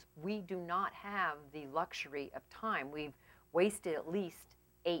telling us we do not have the luxury of time. We've wasted at least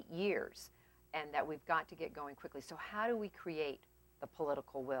 8 years, and that we've got to get going quickly. So how do we create the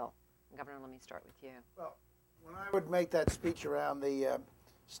political will? And Governor, let me start with you. Well, when I would make that speech around the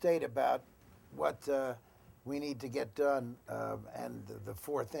state about what we need to get done and the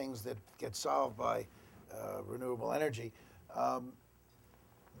four things that get solved by renewable energy,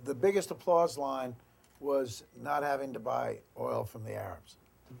 the biggest applause line was not having to buy oil from the Arabs.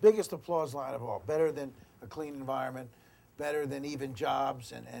 The biggest applause line of all. Better than a clean environment, better than even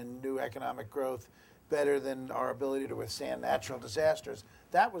jobs and new economic growth, better than our ability to withstand natural disasters.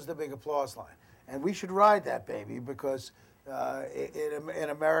 That was the big applause line. And we should ride that baby, because in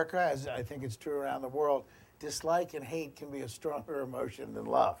America, as I think it's true around the world, dislike and hate can be a stronger emotion than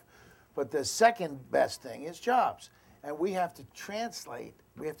love. But the second best thing is jobs. And we have to translate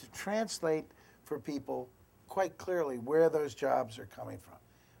for people quite clearly where those jobs are coming from.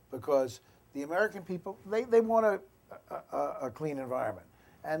 Because the American people, they want a clean environment.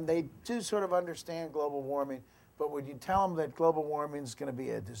 And they do sort of understand global warming, but when you tell them that global warming is going to be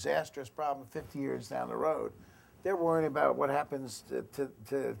a disastrous problem 50 years down the road, they're worrying about what happens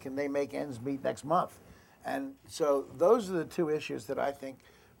to can they make ends meet next month. And so those are the two issues that I think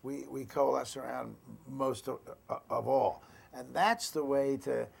we coalesce around most of all. And that's the way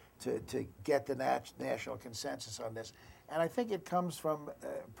to get the national consensus on this. And I think it comes from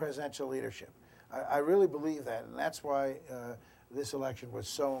presidential leadership. I really believe that, and that's why this election was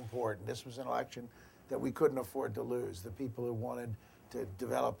so important. This was an election that we couldn't afford to lose. The people who wanted to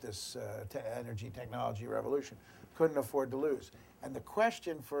develop this energy technology revolution couldn't afford to lose. And the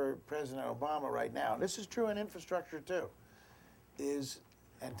question for President Obama right now, and this is true in infrastructure too, is,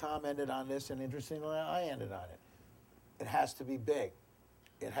 and Tom ended on this, and interestingly, I ended on it. It has to be big.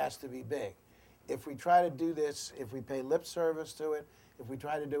 It has to be big. If we try to do this, if we pay lip service to it, if we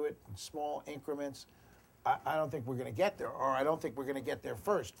try to do it in small increments, I don't think we're going to get there, or I don't think we're going to get there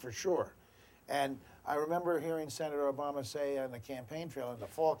first, for sure. And I remember hearing Senator Obama say on the campaign trail, in the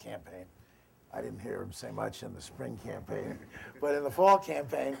fall campaign, I didn't hear him say much in the spring campaign, but in the fall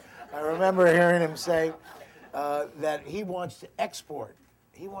campaign, I remember hearing him say that he wants to export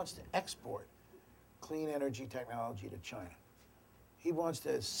clean energy technology to China. He wants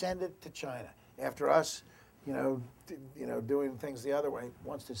to send it to China. After us, doing things the other way,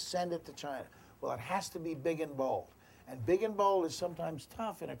 wants to send it to China. Well, it has to be big and bold. And big and bold is sometimes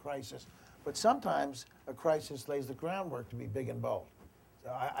tough in a crisis, but sometimes a crisis lays the groundwork to be big and bold. So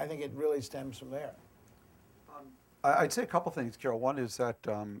I think it really stems from there. I'd say a couple things, Carol. One is that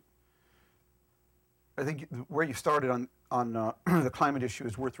I think where you started on the climate issue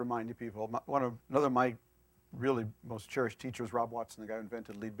is worth reminding people. Another of my really most cherished teachers, Rob Watson, the guy who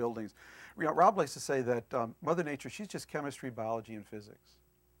invented lead buildings. Rob likes to say that Mother Nature, she's just chemistry, biology, and physics.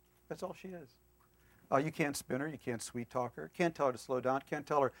 That's all she is. You can't spin her, you can't sweet talk her, can't tell her to slow down, can't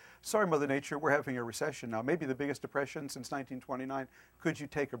tell her, sorry, Mother Nature, we're having a recession now, maybe the biggest depression since 1929. Could you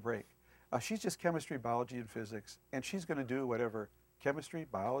take a break? She's just chemistry, biology, and physics, and she's going to do whatever chemistry,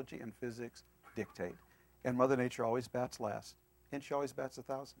 biology, and physics dictate. And Mother Nature always bats last, and she always bats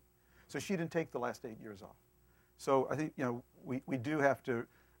 1,000. So she didn't take the last 8 years off. So I think we do have to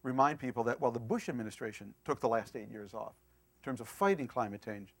remind people that while the Bush administration took the last 8 years off in terms of fighting climate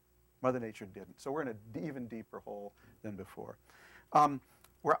change, Mother Nature didn't. So we're in an even deeper hole than before.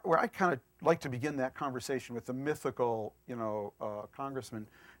 Where I kind of like to begin that conversation with the mythical, congressman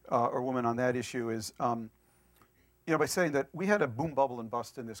or woman on that issue is, by saying that we had a boom, bubble, and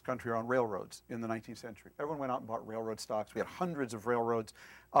bust in this country on railroads in the 19th century. Everyone went out and bought railroad stocks. We had hundreds of railroads.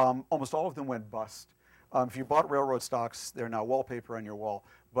 Almost all of them went bust. If you bought railroad stocks, they're now wallpaper on your wall.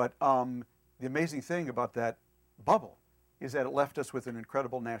 But the amazing thing about that bubble is that it left us with an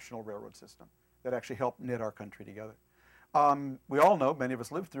incredible national railroad system that actually helped knit our country together. We all know, many of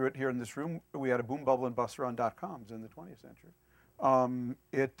us lived through it here in this room, we had a boom, bubble, and bust around .coms in the 20th century.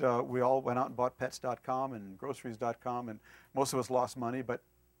 We all went out and bought pets.com and groceries.com, and most of us lost money, but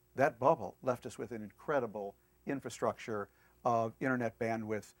that bubble left us with an incredible infrastructure of internet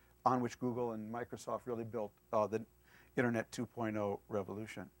bandwidth on which Google and Microsoft really built the Internet 2.0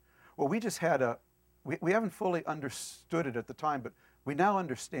 revolution. Well, we just had we haven't fully understood it at the time, but we now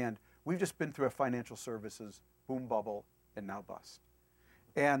understand. We've just been through a financial services boom, bubble, and now bust.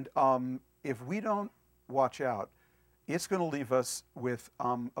 And if we don't watch out, it's going to leave us with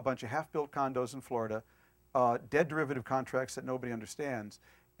a bunch of half-built condos in Florida, dead derivative contracts that nobody understands,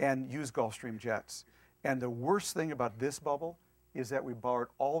 and used Gulfstream jets. And the worst thing about this bubble is that we borrowed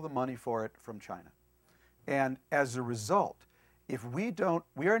all the money for it from China. And as a result, if we don't,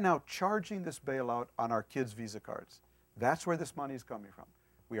 we are now charging this bailout on our kids' Visa cards. That's where this money is coming from.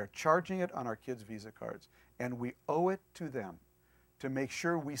 We are charging it on our kids' Visa cards. And we owe it to them to make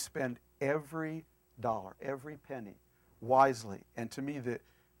sure we spend every dollar, every penny, wisely. And to me,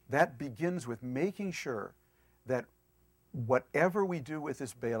 that begins with making sure that whatever we do with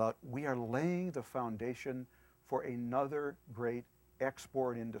this bailout, we are laying the foundation for another great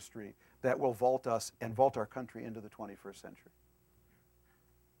export industry that will vault us and vault our country into the 21st century.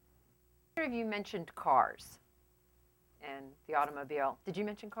 You mentioned cars and the automobile. Did you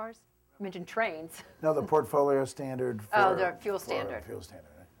mention cars? You mentioned trains. No, the portfolio standard. The fuel standard. Fuel standard.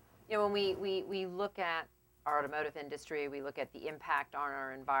 Right? When we look at our automotive industry, we look at the impact on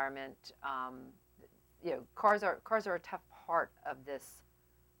our environment. Cars are a tough part of this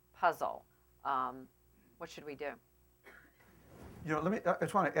puzzle. What should we do? You know, I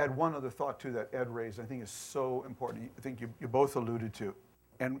just want to add one other thought to that Ed raised. I think is so important. I think you both alluded to,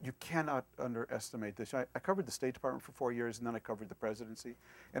 and you cannot underestimate this. I covered the State Department for 4 years, and then I covered the presidency.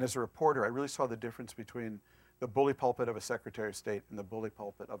 And as a reporter, I really saw the difference between the bully pulpit of a Secretary of State and the bully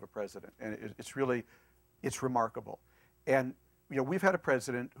pulpit of a president. And it's remarkable. And you know, we've had a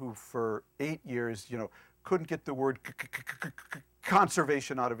president who, for 8 years, you know, couldn't get the word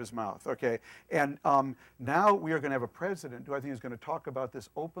conservation out of his mouth, okay? And now we are going to have a president who I think is going to talk about this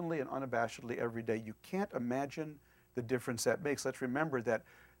openly and unabashedly every day. You can't imagine the difference that makes. Let's remember that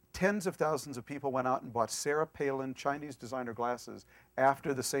tens of thousands of people went out and bought Sarah Palin Chinese designer glasses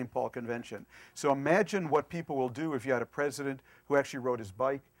after the St. Paul Convention. So imagine what people will do if you had a president who actually rode his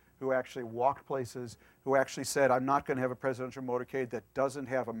bike, who actually walked places, who actually said, I'm not going to have a presidential motorcade that doesn't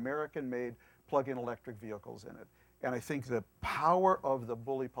have American-made plug-in electric vehicles in it. And I think the power of the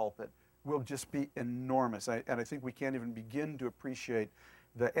bully pulpit will just be enormous. And I think we can't even begin to appreciate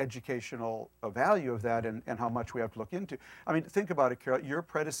the educational value of that and how much we have to look into. I mean, think about it, Carol. Your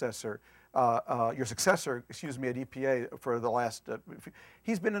successor, excuse me, at EPA for the last,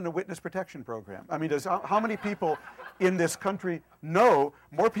 he's been in a witness protection program. I mean, how many people in this country know,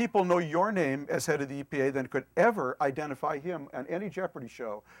 more people know your name as head of the EPA than could ever identify him on any Jeopardy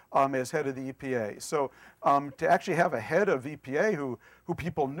show as head of the EPA. So to actually have a head of EPA who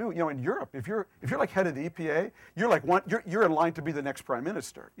people knew, you know, in Europe, if you're like head of the EPA, you're like you're in line to be the next prime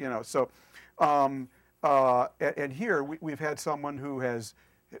minister, you know. So, and here we've had someone who has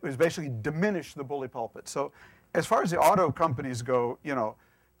basically diminished the bully pulpit. So, as far as the auto companies go, you know,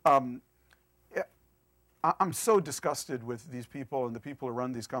 I'm so disgusted with these people and the people who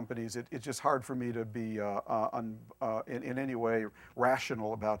run these companies. It's just hard for me to be in any way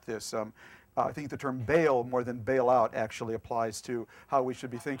rational about this. I think the term bail more than bail out actually applies to how we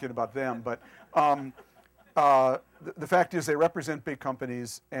should be thinking about them. But the fact is they represent big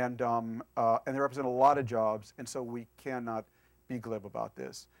companies and they represent a lot of jobs, and so we cannot be glib about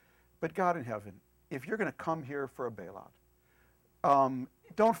this. But God in heaven, if you're going to come here for a bailout,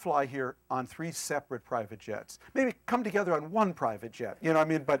 don't fly here on 3 separate private jets. Maybe come together on 1 private jet, you know what I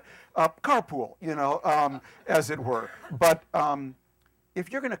mean? But carpool, you know, as it were. But if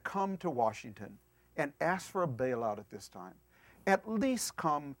you're going to come to Washington and ask for a bailout at this time, at least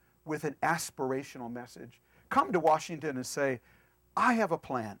come with an aspirational message. Come to Washington and say, I have a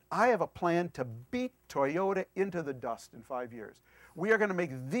plan. I have a plan to beat Toyota into the dust in 5 years. We are going to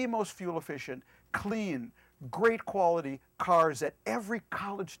make the most fuel efficient, clean, great quality cars that every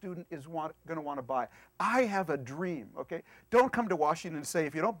college student is going to want to buy. I have a dream, okay? Don't come to Washington and say,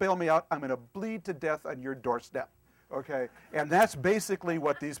 if you don't bail me out, I'm going to bleed to death on your doorstep, okay? And that's basically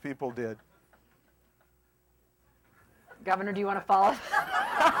what these people did. Governor, do you want to follow?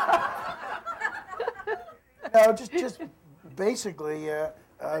 No, just basically,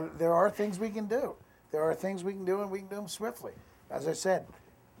 there are things we can do. There are things we can do, and we can do them swiftly. As I said,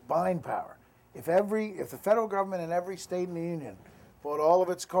 buying power. If the federal government in every state in the union bought all of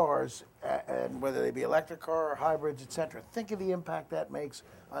its cars, and whether they be electric car or hybrids, etc., think of the impact that makes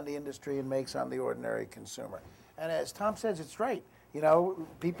on the industry and makes on the ordinary consumer. And as Tom says, it's right. You know,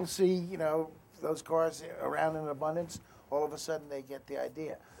 people see, you know, those cars around in abundance. All of a sudden, they get the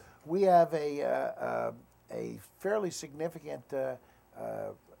idea. We have a fairly significant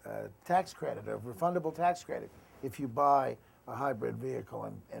tax credit, a refundable tax credit, if you buy a hybrid vehicle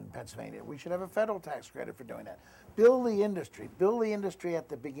in Pennsylvania. We should have a federal tax credit for doing that. Build the industry at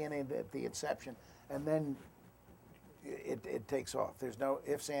the beginning, at the inception, and then it takes off. There's no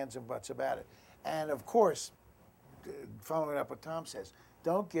ifs, ands, and buts about it. And of course, following up what Tom says,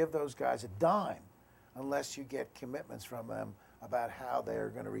 don't give those guys a dime unless you get commitments from them about how they're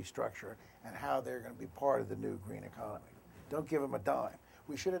going to restructure and how they're going to be part of the new green economy. Don't give them a dime.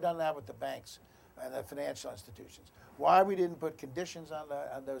 We should have done that with the banks and the financial institutions. Why we didn't put conditions on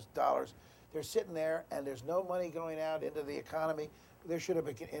those dollars? They're sitting there, and there's no money going out into the economy. There should have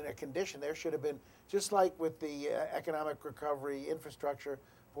been, in a condition, there should have been, just like with the economic recovery infrastructure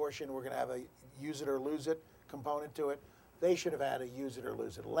portion, we're going to have a use it or lose it component to it. They should have had a use it or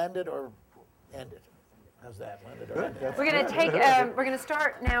lose it. Lend it or end it. How's that? Lend it or end it. We're going to take. We're going to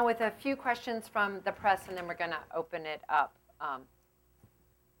start now with a few questions from the press, and then we're going to open it up.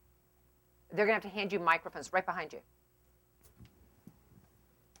 They're going to have to hand you microphones right behind you.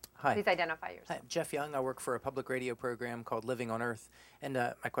 Hi. Please identify yourself. Hi, I'm Jeff Young. I work for a public radio program called Living on Earth. And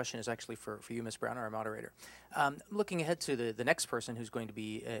my question is actually for you, Ms. Brown, our moderator. Looking ahead to the next person who's going to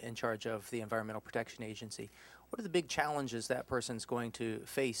be in charge of the Environmental Protection Agency, what are the big challenges that person's going to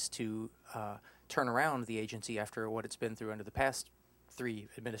face to turn around the agency after what it's been through under the past 3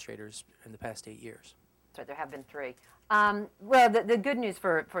 administrators in the past 8 years? Sorry, there have been 3. Well, the good news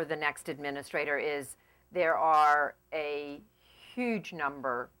for the next administrator is there are a huge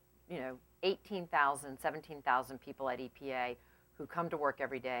number, 18,000, 17,000 people at EPA who come to work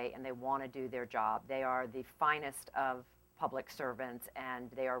every day and they want to do their job. They are the finest of public servants, and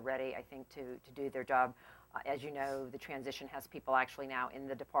they are ready, I think, to do their job. As you know, the transition has people actually now in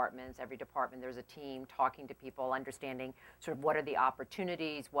the departments. Every department, there's a team talking to people, understanding sort of what are the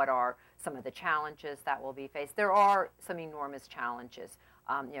opportunities, what are some of the challenges that will be faced. There are some enormous challenges.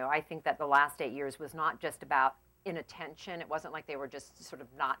 I think that the last 8 years was not just about inattention. It wasn't like they were just sort of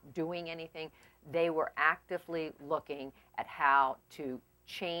not doing anything. They were actively looking at how to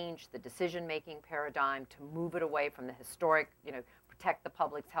change the decision-making paradigm, to move it away from the historic, protect the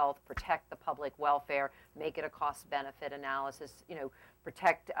public's health, protect the public welfare, make it a cost-benefit analysis,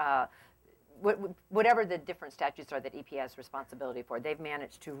 protect whatever the different statutes are that EPA has responsibility for. They've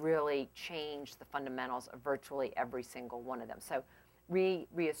managed to really change the fundamentals of virtually every single one of them. So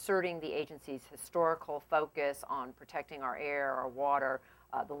reasserting the agency's historical focus on protecting our air, our water,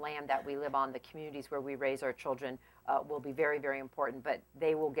 the land that we live on, the communities where we raise our children will be very, very important, but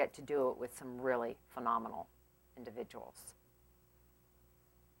they will get to do it with some really phenomenal individuals.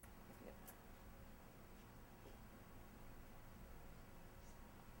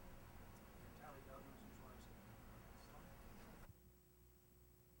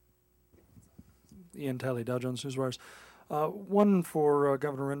 Ian Talley, Dow Jones Newswires. One for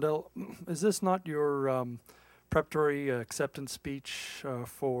Governor Rendell. Is this not your preparatory acceptance speech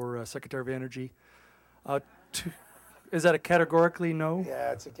for Secretary of Energy? Is that a categorically no?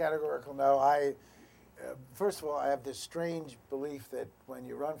 Yeah, it's a categorical no. First of all, I have this strange belief that when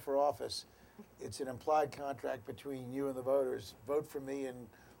you run for office, it's an implied contract between you and the voters. Vote for me, and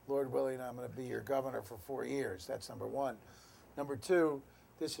Lord willing, I'm going to be your governor for 4 years. That's number one. Number two,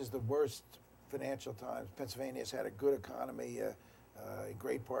 this is the worst financial times. Pennsylvania's had a good economy, in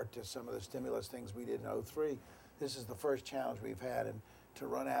great part to some of the stimulus things we did in 2003. This is the first challenge we've had, and to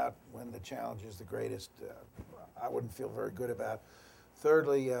run out when the challenge is the greatest, I wouldn't feel very good about.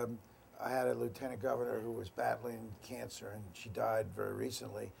 Thirdly, I had a lieutenant governor who was battling cancer, and she died very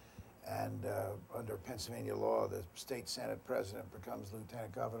recently. And under Pennsylvania law, the state senate president becomes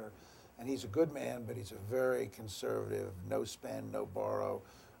lieutenant governor. And he's a good man, but he's a very conservative, no spend, no borrow,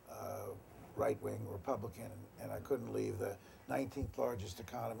 right-wing Republican. And I couldn't leave the 19th largest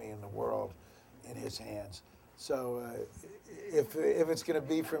economy in the world in his hands. So if it's going to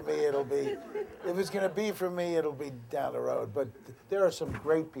be for me, it'll be. If it's going to be for me, it'll be down the road. But there are some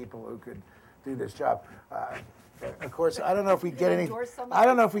great people who could do this job. Of course, I don't know if we'd get anything. I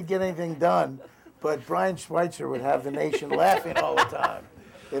don't know if we'd get anything done. But Brian Schweitzer would have the nation laughing all the time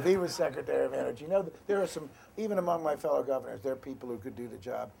if he was Secretary of Energy. There are some, even among my fellow governors, there are people who could do the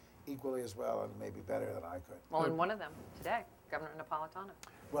job equally as well and maybe better than I could. Well, and one of them today, Governor Napolitano.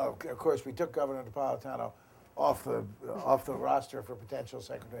 Well, of course, we took Governor Napolitano off the roster for potential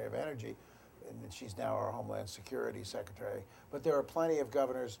Secretary of Energy, and she's now our Homeland Security Secretary. But there are plenty of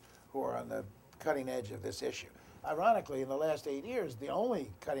governors who are on the cutting edge of this issue. Ironically, in the last 8 years, the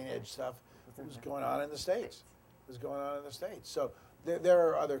only cutting edge stuff was going on in the states. So there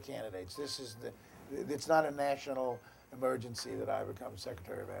are other candidates. It's not a national emergency that I become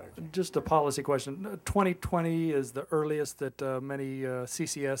Secretary of Energy. Just a policy question. 2020 is the earliest that many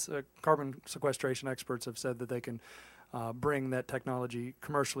CCS, carbon sequestration experts, have said that they can bring that technology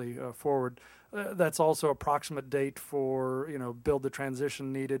commercially forward. That's also approximate date for, build the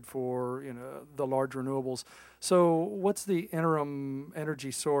transition needed for, the large renewables. So what's the interim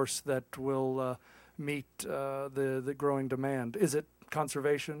energy source that will meet the growing demand? Is it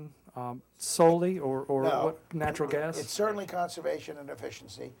conservation solely, or No, what, natural gas? It's certainly conservation and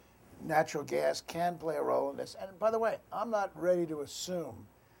efficiency. Natural gas can play a role in this. And by the way, I'm not ready to assume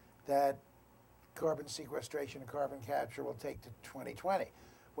that carbon sequestration and carbon capture will take to 2020.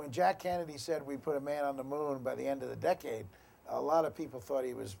 When Jack Kennedy said we put a man on the moon by the end of the decade, a lot of people thought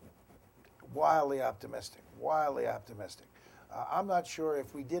he was wildly optimistic. I'm not sure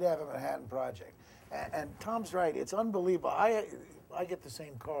if we did have a Manhattan Project. And Tom's right, it's unbelievable. I get the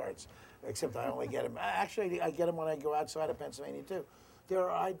same cards, except I only get them. Actually, I get them when I go outside of Pennsylvania, too. There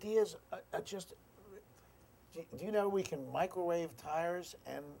are ideas do you know we can microwave tires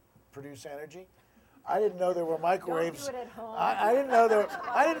and produce energy? I didn't know there were microwaves. Don't do it at home. I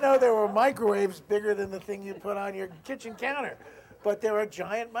didn't know there were microwaves bigger than the thing you put on your kitchen counter. But there are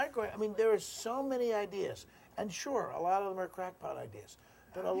giant microwaves. I mean, there are so many ideas. And sure, a lot of them are crackpot ideas.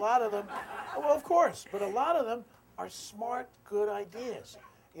 But a lot of them, well, of course, but a lot of them are smart, good ideas.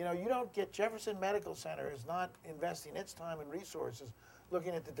 You don't get Jefferson Medical Center is not investing its time and resources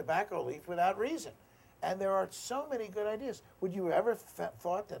looking at the tobacco leaf without reason. And there are so many good ideas. Would you ever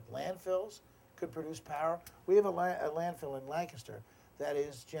thought that landfills could produce power? We have a landfill in Lancaster that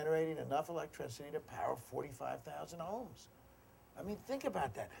is generating enough electricity to power 45,000 homes. I mean, think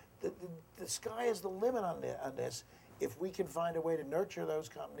about that. The sky is the limit on this. If we can find a way to nurture those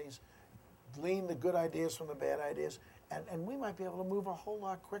companies, glean the good ideas from the bad ideas, and we might be able to move a whole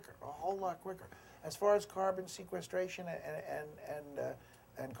lot quicker. As far as carbon sequestration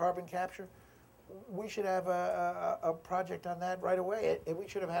and carbon capture, we should have a project on that right away. We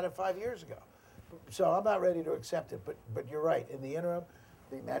should have had it 5 years ago. So I'm not ready to accept it, but you're right. In the interim, I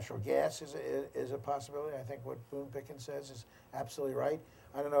think natural gas is a possibility. I think what Boone Pickens says is absolutely right.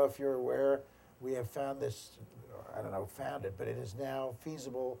 I don't know if you're aware, we have found this, but it is now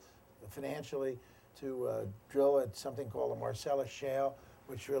feasible financially to drill at something called the Marcellus Shale,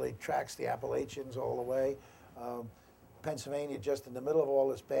 which really tracks the Appalachians all the way. Pennsylvania, just in the middle of all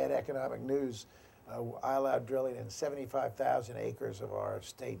this bad economic news, I allowed drilling in 75,000 acres of our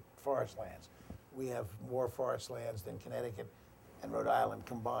state forest lands. We have more forest lands than Connecticut and Rhode Island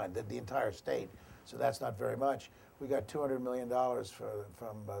combined, the entire state, so that's not very much. We got $200 million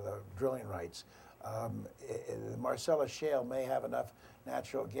from the drilling rights. The Marcellus Shale may have enough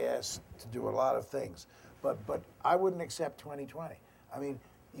natural gas to do a lot of things, but I wouldn't accept 2020. I mean,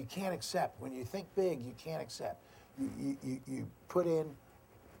 you can't accept. When you think big, you can't accept. You put in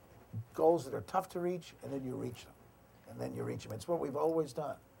goals that are tough to reach, and then you reach them. It's what we've always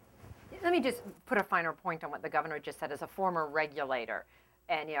done. Let me just put a finer point on what the governor just said. As a former regulator,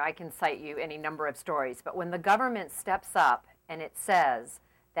 and I can cite you any number of stories, but when the government steps up and it says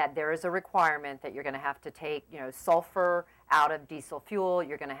that there is a requirement that you're going to have to take sulfur out of diesel fuel,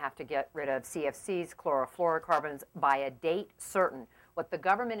 you're going to have to get rid of CFCs, chlorofluorocarbons, by a date certain, what the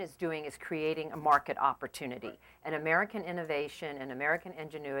government is doing is creating a market opportunity. And American innovation and American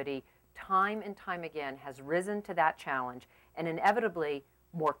ingenuity, time and time again, has risen to that challenge, and inevitably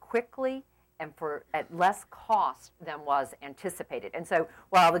more quickly and at less cost than was anticipated. And so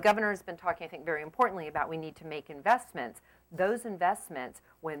while the governor has been talking, I think, very importantly about we need to make investments, those investments,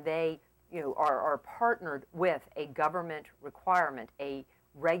 when they are partnered with a government requirement, a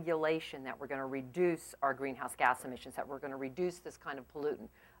regulation that we're going to reduce our greenhouse gas emissions, that we're going to reduce this kind of pollutant,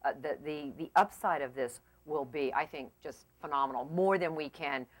 the upside of this will be, I think, just phenomenal, more than we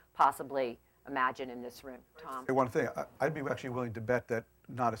can possibly imagine in this room. Tom? One thing, I'd be actually willing to bet that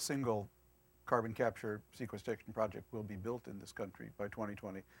not a single carbon capture sequestration project will be built in this country by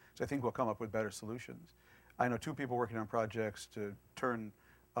 2020. So I think we'll come up with better solutions. I know 2 people working on projects to turn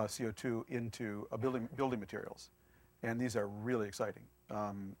CO2 into building materials, and these are really exciting.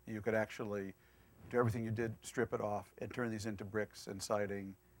 You could actually do everything you did, strip it off, and turn these into bricks and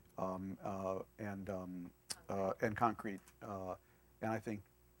siding and concrete. And I think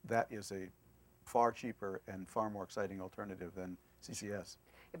that is a far cheaper and far more exciting alternative than CCS.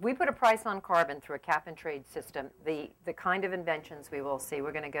 If we put a price on carbon through a cap-and-trade system, the kind of inventions we will see,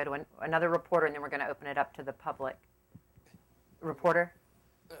 we're going to go to another reporter, and then we're going to open it up to the public. Reporter?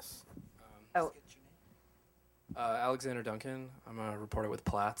 Yes. Alexander Duncan. I'm a reporter with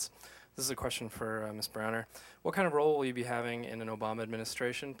Platts. This is a question for Ms. Browner. What kind of role will you be having in an Obama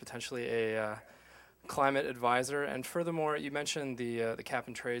administration, potentially a climate advisor? And furthermore, you mentioned the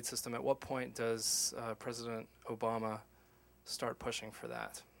cap-and-trade system. At what point does President Obama start pushing for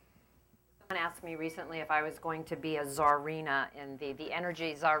that? Someone asked me recently if I was going to be a czarina in the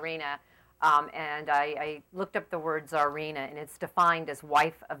energy czarina, and I looked up the word czarina, and it's defined as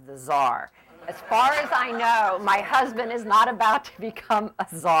wife of the czar. As far as I know, my husband is not about to become a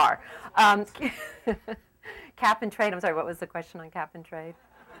czar. Cap and trade, I'm sorry, what was the question on cap and trade?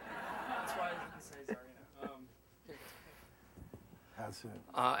 That's why I didn't say czarina. That's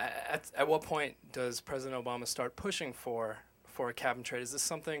it. At what point does President Obama start pushing for a cap and trade? Is this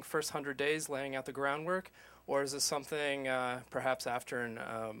something first 100 days laying out the groundwork, or is this something perhaps after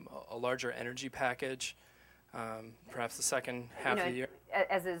a larger energy package, perhaps the second half of the year?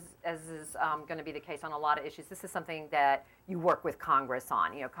 As is going to be the case on a lot of issues, this is something that you work with Congress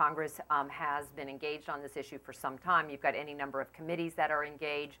on. Congress has been engaged on this issue for some time. You've got any number of committees that are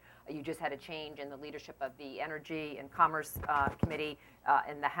engaged. You just had a change in the leadership of the Energy and Commerce Committee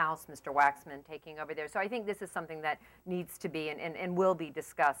in the House, Mr. Waxman taking over there. So I think this is something that needs to be and will be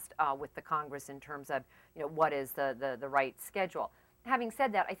discussed with the Congress in terms of what is the right schedule. Having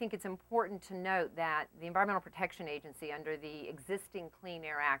said that, I think it's important to note that the Environmental Protection Agency, under the existing Clean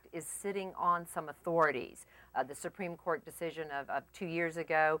Air Act, is sitting on some authorities. The Supreme Court decision of 2 years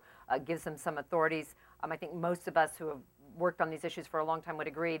ago gives them some authorities. I think most of us who have worked on these issues for a long time would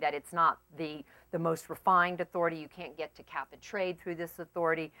agree that it's not the most refined authority. You can't get to cap and trade through this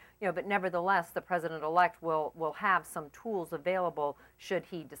authority, but nevertheless, the president-elect will have some tools available should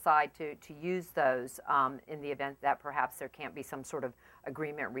he decide to use those in the event that perhaps there can't be some sort of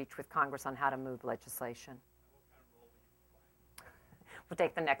agreement reached with Congress on how to move legislation. We'll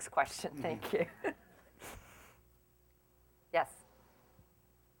take the next question. Thank you. Yes.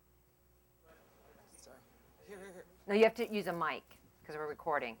 No, you have to use a mic because we're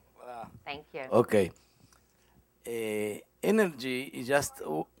recording. Thank you. Okay. Energy is just.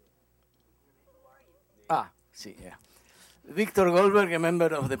 See, yeah. Victor Goldberg, a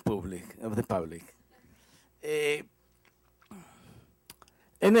member of the public.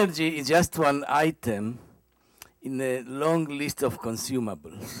 Energy is just one item in a long list of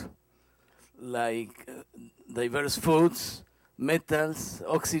consumables, like diverse foods, metals,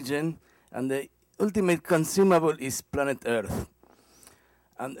 oxygen, and the ultimate consumable is planet Earth.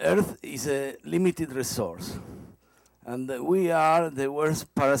 And Earth is a limited resource. And we are the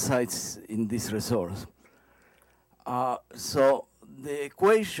worst parasites in this resource. So the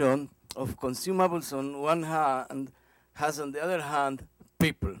equation of consumables on one hand has on the other hand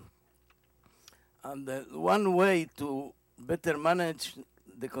people. And one way to better manage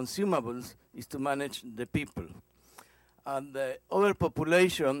the consumables is to manage the people. And the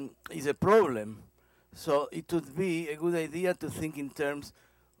overpopulation is a problem. So it would be a good idea to think in terms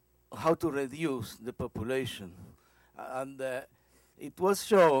of how to reduce the population. And it was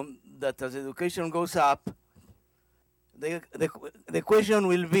shown that as education goes up, the question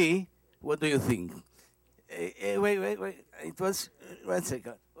will be, what do you think? Wait. It was, one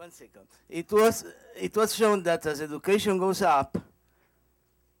second. It was shown that as education goes up,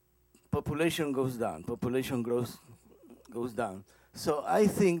 population goes down. Population goes down. So I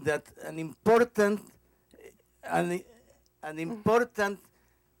think that an important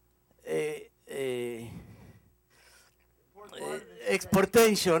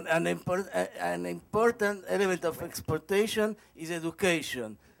exportation, an important element of exportation is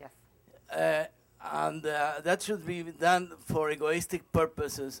education. Yes. And that should be done for egoistic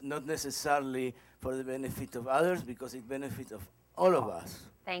purposes, not necessarily for the benefit of others, because it benefits of all of us.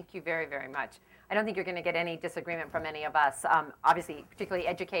 Thank you very, very much. I don't think you're going to get any disagreement from any of us. Obviously, particularly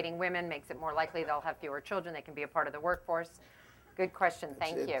educating women makes it more likely they'll have fewer children. They can be a part of the workforce. Good question.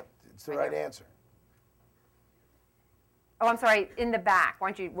 Thank you. It's the right answer. Oh, I'm sorry. In the back. Why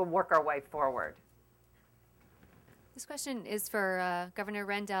don't you? We'll work our way forward. This question is for Governor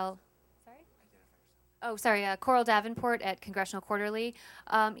Rendell. Coral Davenport at Congressional Quarterly.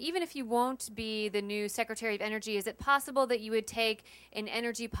 Even if you won't be the new Secretary of Energy, is it possible that you would take an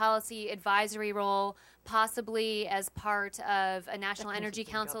energy policy advisory role, possibly as part of a National Energy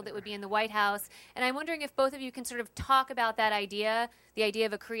Council that would be in the White House? And I'm wondering if both of you can sort of talk about that idea, the idea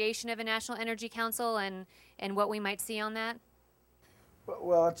of a creation of a National Energy Council, and what we might see on that?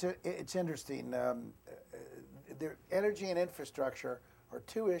 Well, it's interesting. Energy and infrastructure are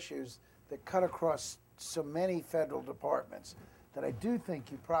two issues that cut across so many federal departments that I do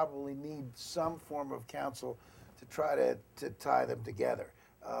think you probably need some form of council to try to tie them together.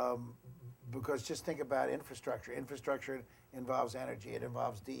 Because just think about infrastructure. Infrastructure involves energy. It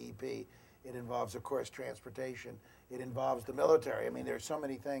involves DEP. It involves, of course, transportation. It involves the military. I mean, there's so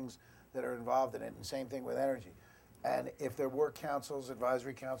many things that are involved in it, and same thing with energy. And if there were councils,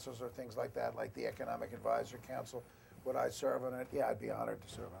 advisory councils, or things like that, like the Economic Advisory Council, would I serve on it? Yeah, I'd be honored to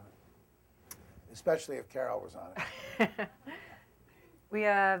serve on it. Especially if Carol was on it. We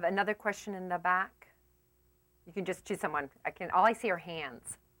have another question in the back. You can just choose someone. All I see are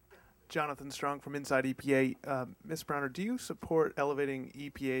hands. Jonathan Strong from Inside EPA. Ms. Browner, do you support elevating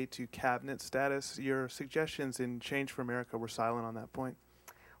EPA to cabinet status? Your suggestions in Change for America were silent on that point.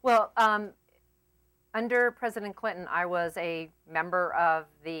 Well, under President Clinton, I was a member of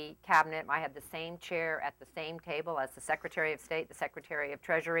the cabinet. I had the same chair at the same table as the Secretary of State, the Secretary of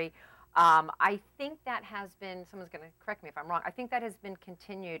Treasury. I think that has been, someone's going to correct me if I'm wrong, I think that has been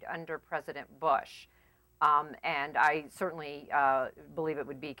continued under President Bush. And I certainly believe it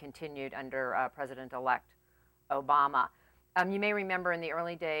would be continued under President-elect Obama. You may remember in the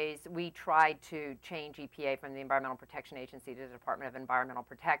early days, we tried to change EPA from the Environmental Protection Agency to the Department of Environmental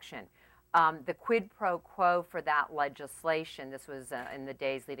Protection. The quid pro quo for that legislation, this was in the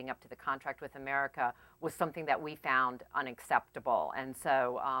days leading up to the contract with America, was something that we found unacceptable. And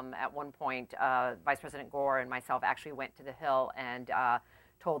so at one point, Vice President Gore and myself actually went to the Hill and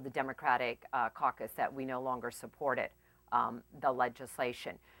told the Democratic caucus that we no longer supported the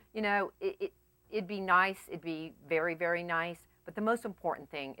legislation. You know, it'd be nice, it'd be very, very nice But the most important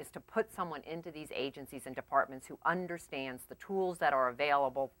thing is to put someone into these agencies and departments who understands the tools that are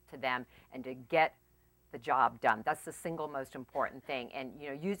available to them and to get the job done. That's the single most important thing. And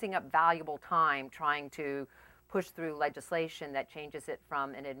using up valuable time trying to push through legislation that changes it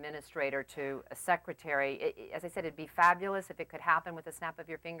from an administrator to a secretary. As I said, it'd be fabulous if it could happen with a snap of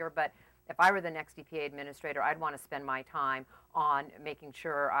your finger, but if I were the next EPA administrator, I'd want to spend my time on making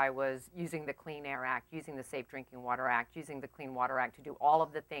sure I was using the Clean Air Act, using the Safe Drinking Water Act, using the Clean Water Act to do all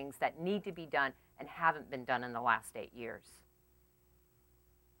of the things that need to be done and haven't been done in the last 8 years.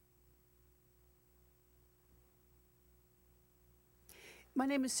 My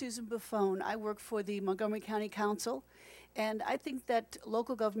name is Susan Buffone. I work for the Montgomery County Council, and I think that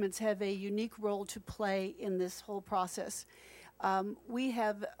local governments have a unique role to play in this whole process. We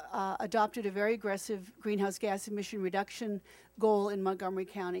have adopted a very aggressive greenhouse gas emission reduction goal in Montgomery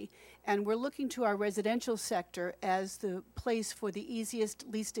County, and we're looking to our residential sector as the place for the easiest,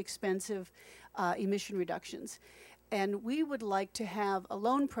 least expensive emission reductions. And we would like to have a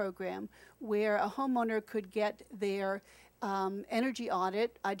loan program where a homeowner could get their energy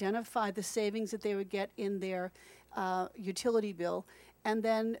audit, identify the savings that they would get in their utility bill, and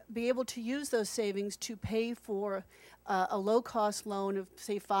then be able to use those savings to pay for a low-cost loan of,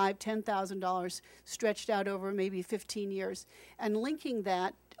 say, $5,000, $10,000 stretched out over maybe 15 years, and linking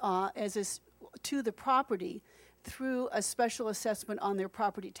that to the property through a special assessment on their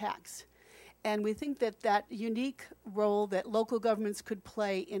property tax. And we think that that unique role that local governments could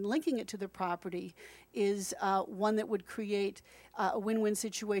play in linking it to the property is one that would create a win-win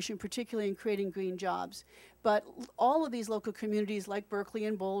situation, particularly in creating green jobs. But all of these local communities like Berkeley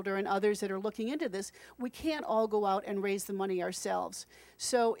and Boulder and others that are looking into this, we can't all go out and raise the money ourselves.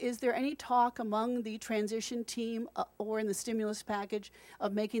 So is there any talk among the transition team or in the stimulus package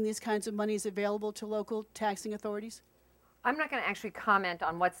of making these kinds of monies available to local taxing authorities? I'm not going to actually comment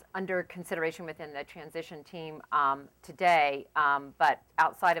on what's under consideration within the transition team today, but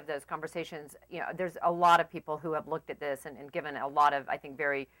outside of those conversations, there's a lot of people who have looked at this and given a lot of, I think,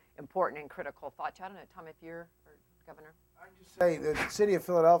 very important and critical thoughts. I don't know, Tom, if you're or Governor. I'd just say the city of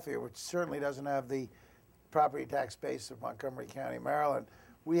Philadelphia, which certainly doesn't have the property tax base of Montgomery County, Maryland,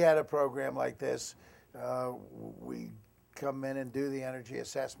 we had a program like this. We come in and do the energy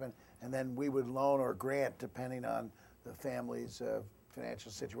assessment, and then we would loan or grant depending on the family's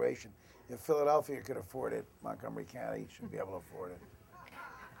financial situation. If Philadelphia could afford it, Montgomery County should be able to afford it.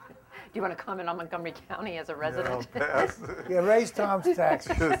 Do you want to comment on Montgomery County as a resident? Yeah, raise Tom's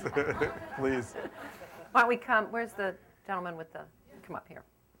taxes. Please. Why don't we come, where's the gentleman with the, come up here.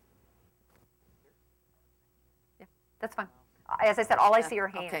 Yeah, that's fine. As I said, all I see are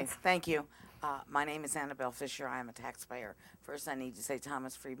hands. Okay, thank you. My name is Annabelle Fisher. I am a taxpayer. First, I need to say,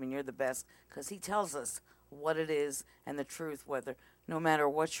 Thomas Friedman, you're the best, because he tells us what it is and the truth, whether no matter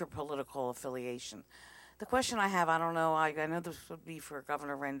what your political affiliation. The question I have, I don't know, I know this would be for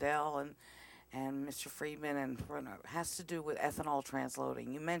Governor Rendell and Mr. Friedman, and has to do with ethanol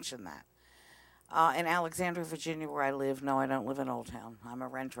transloading. You mentioned that. In Alexandria, Virginia, where I live, no, I don't live in Old Town. I'm a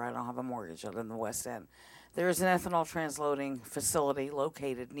renter. I don't have a mortgage. I live in the West End. There is an ethanol transloading facility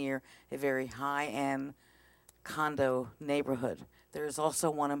located near a very high-end condo neighborhood. There is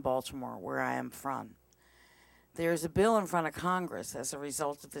also one in Baltimore, where I am from. There is a bill in front of Congress as a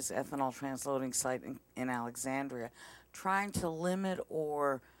result of this ethanol transloading site in Alexandria, trying to limit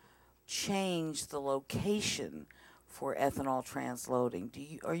or change the location for ethanol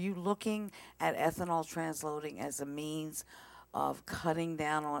transloading. Are you looking at ethanol transloading as a means of cutting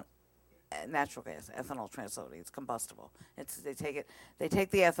down on natural gas? Ethanol transloading, it's combustible. They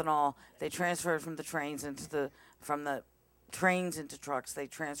take the ethanol, they transfer it from the trains into trucks. They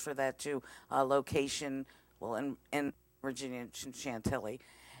transfer that to a location. Well, in Virginia, Chantilly,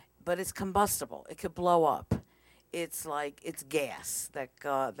 but it's combustible. It could blow up. It's gas that's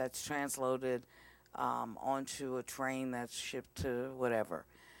transloaded onto a train that's shipped to whatever.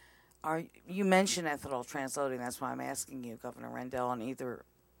 You mentioned ethanol transloading. That's why I'm asking you, Governor Rendell, and either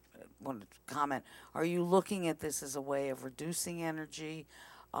want to comment. Are you looking at this as a way of reducing energy?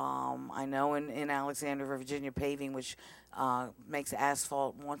 I know in Alexandria, Virginia, paving, which makes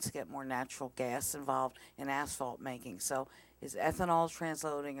asphalt, wants to get more natural gas involved in asphalt making. So is ethanol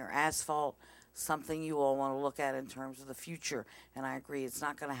transloading or asphalt something you all want to look at in terms of the future? And I agree, it's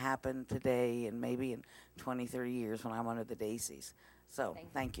not going to happen today and maybe in 20, 30 years when I'm under the daisies. So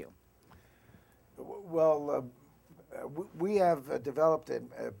thank you. Well, we have developed,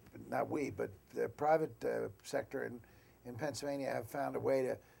 not we, but the private sector in Pennsylvania have found a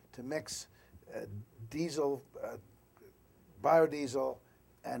way to mix diesel, biodiesel,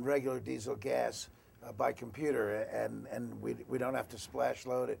 and regular diesel gas by computer, and we don't have to splash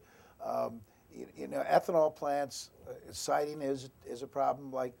load it. Ethanol plants, siting is a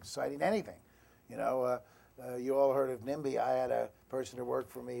problem like siting anything. You all heard of NIMBY. I had a person who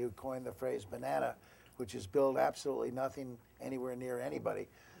worked for me who coined the phrase banana, which is build absolutely nothing anywhere near anybody.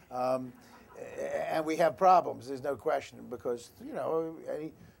 And we have problems, there's no question, because, the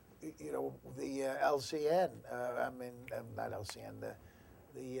LCN, not LCN,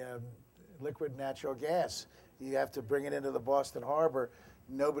 the liquid natural gas, you have to bring it into the Boston Harbor.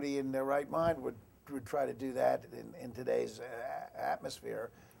 Nobody in their right mind would try to do that in today's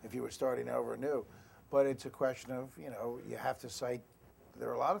atmosphere if you were starting over anew. But it's a question of, you have to cite, there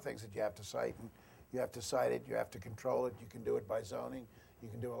are a lot of things that you have to cite, and you have to cite it, you have to control it, you can do it by zoning, you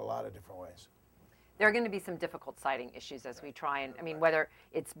can do it a lot of different ways. There are going to be some difficult siting issues as we try and, whether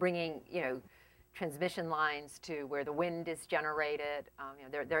it's bringing, transmission lines to where the wind is generated,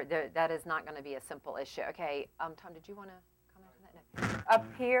 that is not going to be a simple issue. Okay, Tom, did you want to comment on that? No. Up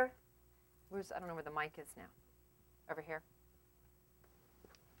here, I don't know where the mic is now. Over here.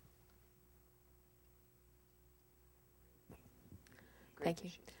 Thank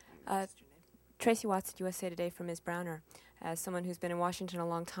you. Tracy Watson, USA Today for Ms. Browner. As someone who's been in Washington a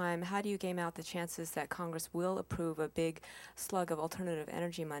long time, how do you game out the chances that Congress will approve a big slug of alternative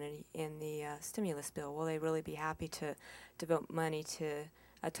energy money in the stimulus bill? Will they really be happy to devote money to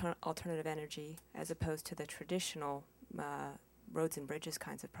alternative energy as opposed to the traditional roads and bridges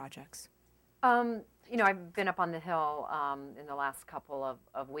kinds of projects? I've been up on the Hill in the last couple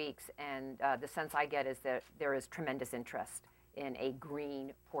of weeks, and the sense I get is that there is tremendous interest in a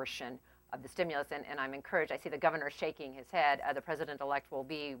green portion of the stimulus, and I'm encouraged. I see the governor shaking his head. The president-elect will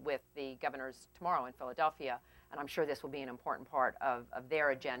be with the governors tomorrow in Philadelphia, and I'm sure this will be an important part of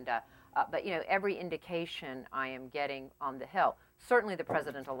their agenda. But every indication I am getting on the Hill, certainly the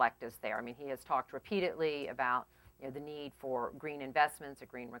president-elect is there. He has talked repeatedly about the need for green investments, a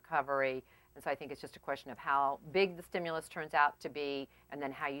green recovery, and so I think it's just a question of how big the stimulus turns out to be, and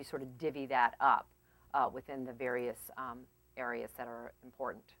then how you sort of divvy that up within the various areas that are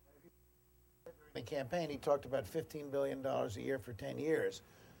important. In the campaign, he talked about $15 billion a year for 10 years.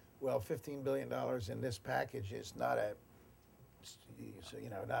 Well, $15 billion in this package is not a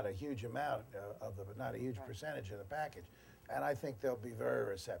huge amount not a huge percentage of the package, and I think they'll be very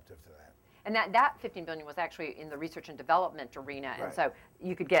receptive to that. And that $15 billion was actually in the research and development arena, right. And so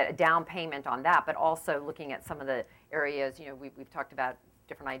you could get a down payment on that, but also looking at some of the areas, we've talked about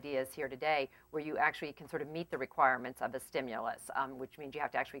different ideas here today where you actually can sort of meet the requirements of a stimulus, which means you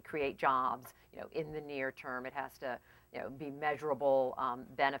have to actually create jobs, in the near term. It has to, be measurable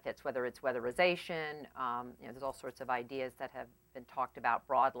benefits, whether it's weatherization. There's all sorts of ideas that have been talked about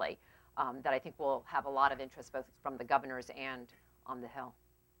broadly that I think will have a lot of interest both from the governors and on the Hill.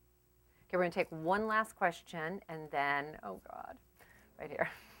 Okay, we're going to take one last question, and then, oh God, right here.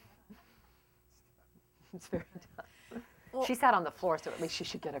 It's very tough. Well, she sat on the floor, so at least she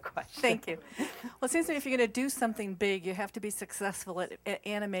should get a question. Thank you. Well, it seems to me if you're going to do something big, you have to be successful at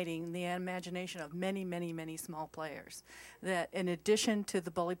animating the imagination of many, many, many small players. That in addition to the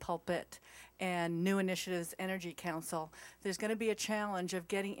Bully Pulpit and New Initiatives Energy Council, there's going to be a challenge of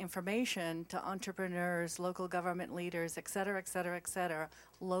getting information to entrepreneurs, local government leaders, et cetera,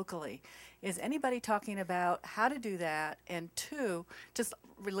 locally. Is anybody talking about how to do that? And two, just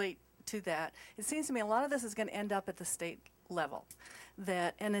relate to that, it seems to me a lot of this is going to end up at the state level.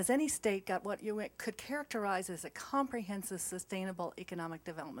 And has any state got what you could characterize as a comprehensive, sustainable economic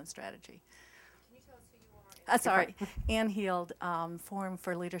development strategy? Can you tell us who you are? Sorry, Ann Heald, Forum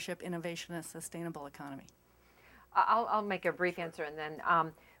for Leadership, Innovation, and Sustainable Economy. I'll make a brief answer, and then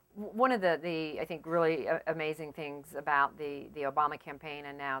one of the I think really amazing things about the Obama campaign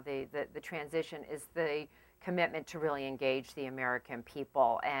and now the transition is the commitment to really engage the American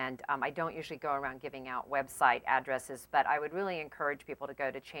people. And I don't usually go around giving out website addresses, but I would really encourage people to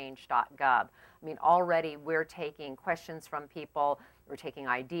go to change.gov. Already we're taking questions from people, we're taking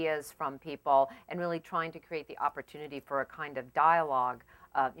ideas from people, and really trying to create the opportunity for a kind of dialogue,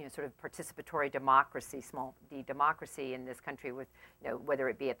 sort of participatory democracy, small d democracy in this country, with, whether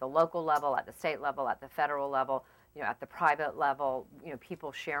it be at the local level, at the state level, at the federal level, at the private level,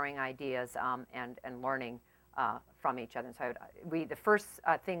 people sharing ideas and learning from each other. And so the first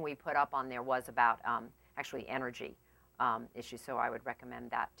thing we put up on there was about actually energy issues, so I would recommend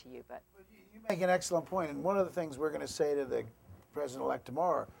that to you. But you make an excellent point, and one of the things we're going to say to the president-elect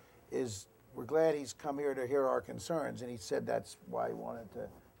tomorrow is we're glad he's come here to hear our concerns, and he said that's why he wanted to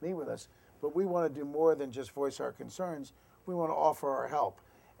meet with us. But we want to do more than just voice our concerns. We want to offer our help,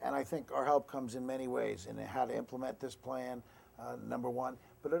 and I think our help comes in many ways in how to implement this plan, number one,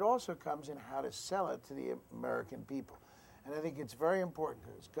 but it also comes in how to sell it to the American people. And I think it's very important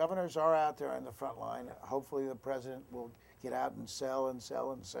because governors are out there on the front line. Hopefully the president will get out and sell and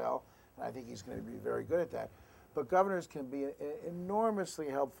sell and sell, and I think he's going to be very good at that. But governors can be enormously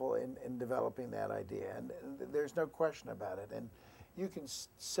helpful in developing that idea, and there's no question about it. And you can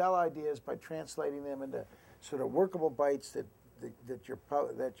sell ideas by translating them into sort of workable bites that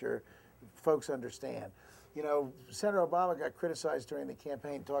your folks understand. You know, Senator Obama got criticized during the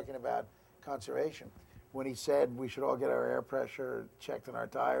campaign talking about conservation when he said we should all get our air pressure checked on our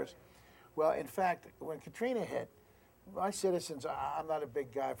tires. Well, in fact, when Katrina hit, my citizens, I'm not a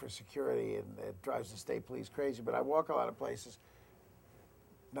big guy for security, and it drives the state police crazy, but I walk a lot of places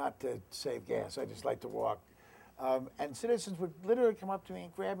not to save gas. I just like to walk. And citizens would literally come up to me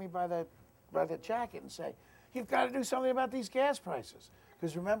and grab me by the jacket and say, "You've got to do something about these gas prices."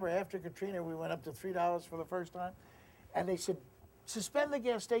 Because remember, after Katrina, we went up to $3 for the first time. And they said, "Suspend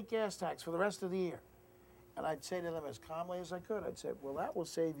the state gas tax for the rest of the year." And I'd say to them as calmly as I could, I'd say, well, that will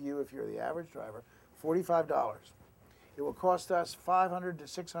save you, if you're the average driver, $45. It will cost us $500 to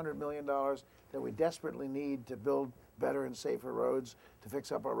 $600 million that we desperately need to build better and safer roads, to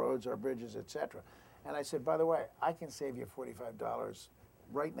fix up our roads, our bridges, etc. And I said, by the way, I can save you $45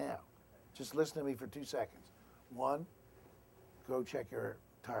 right now. Just listen to me for 2 seconds. 1, go check your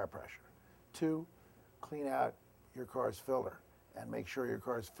tire pressure. 2, clean out your car's filter and make sure your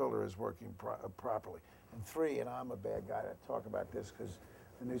car's filter is working properly. And 3, and I'm a bad guy to talk about this because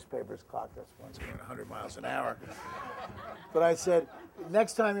the newspapers clocked us once going 100 miles an hour. But I said,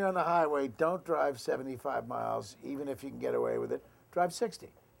 next time you're on the highway, don't drive 75 miles, even if you can get away with it. Drive 60.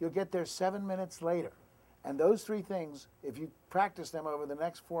 You'll get there 7 minutes later. And those 3 things, if you practice them over the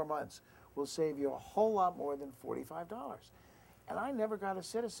next 4 months, will save you a whole lot more than $45. And I never got a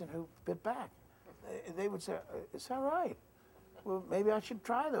citizen who bit back. They would say, is that right? Well, maybe I should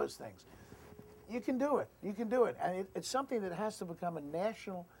try those things. You can do it. You can do it. And it's something that has to become a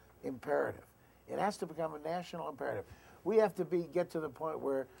national imperative. It has to become a national imperative. We have to get to the point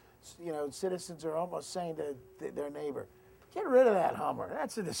where, you know, citizens are almost saying to their neighbor, get rid of that Hummer.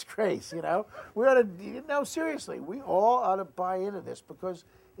 That's a disgrace, you know. We ought to, no, seriously, we all ought to buy into this because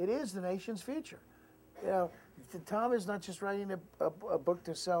it is the nation's future. You know, Tom is not just writing a book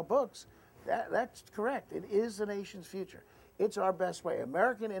to sell books. That's correct. It is the nation's future. It's our best way.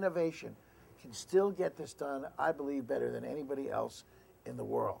 American innovation can still get this done, I believe, better than anybody else in the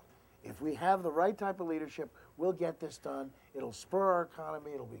world. If we have the right type of leadership, we'll get this done. It'll spur our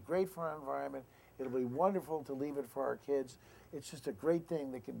economy. It'll be great for our environment. It'll be wonderful to leave it for our kids. It's just a great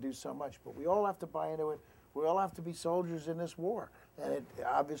thing that can do so much. But we all have to buy into it. We all have to be soldiers in this war. And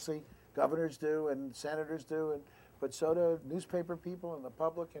obviously, governors do and senators do, but so do newspaper people and the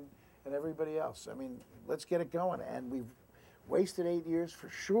public and everybody else. I mean, let's get it going. And we've wasted 8 years for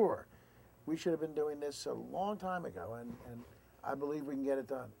sure. We should have been doing this a long time ago, and I believe we can get it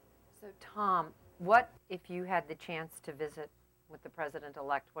done. So, Tom, what if you had the chance to visit with the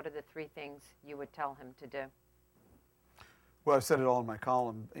president-elect? What are the 3 things you would tell him to do? Well, I've said it all in my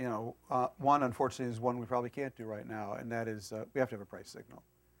column. You know, one, unfortunately, is one we probably can't do right now, and that is we have to have a price signal.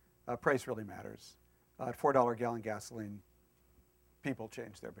 Price really matters. At $4 a gallon gasoline, people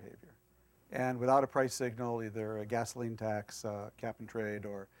change their behavior. And without a price signal, either a gasoline tax, cap and trade,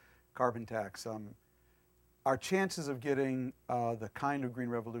 or carbon tax, our chances of getting the kind of green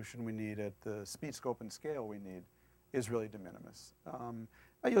revolution we need at the speed, scope, and scale we need is really de minimis.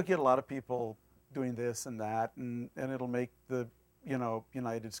 You'll get a lot of people doing this and that, and it'll make the, you know,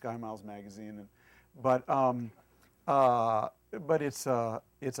 United Sky Miles magazine. But it's a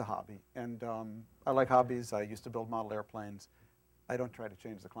hobby, and I like hobbies. I used to build model airplanes. I don't try to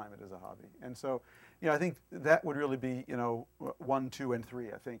change the climate as a hobby. And so, you know, I think that would really be, you know, 1, 2, and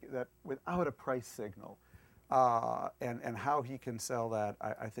 3. I think that without a price signal, and how he can sell that,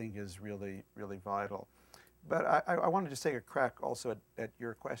 I think is really, really vital. But I want to just take a crack also at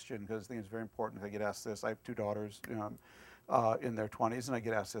your question, because I think it's very important. I get asked this. I have 2 daughters, you know, in their 20s, and I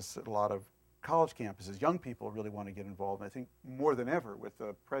get asked this at a lot of college campuses. Young people really want to get involved. And I think more than ever with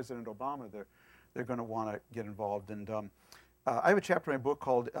President Obama, they're going to want to get involved. And I have a chapter in my book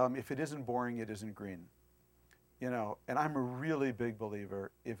called "If It Isn't Boring, It Isn't Green." You know, and I'm a really big believer.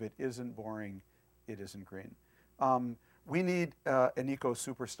 If it isn't boring, it isn't green. We need an eco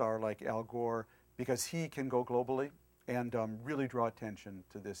superstar like Al Gore, because he can go globally and really draw attention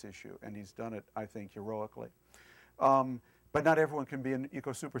to this issue, and he's done it, I think, heroically. But not everyone can be an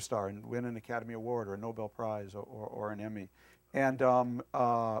eco superstar and win an Academy Award or a Nobel Prize or an Emmy. And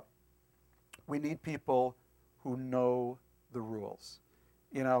we need people who know the rules,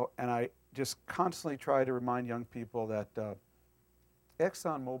 you know. And I just constantly try to remind young people that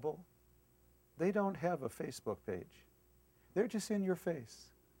ExxonMobil, they don't have a Facebook page. They're just in your face.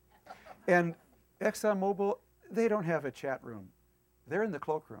 And ExxonMobil, they don't have a chat room. They're in the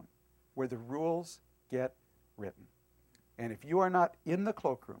cloakroom where the rules get written. And if you are not in the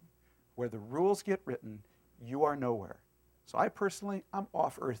cloakroom where the rules get written, you are nowhere. So I personally, I'm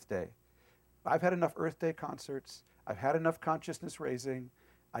off Earth Day. I've had enough Earth Day concerts. I've had enough consciousness raising.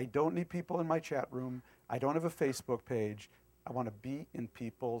 I don't need people in my chat room. I don't have a Facebook page. I want to be in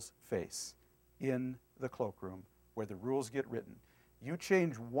people's face, in the cloakroom, where the rules get written. You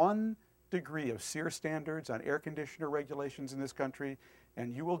change 1 degree of SEER standards on air conditioner regulations in this country,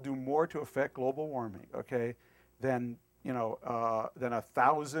 and you will do more to affect global warming, okay, than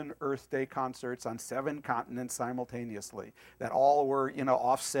 1,000 Earth Day concerts on 7 continents simultaneously that all were,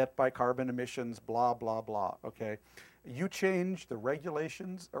 offset by carbon emissions, blah, blah, blah, okay? You change the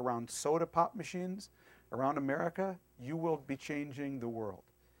regulations around soda pop machines around America, you will be changing the world.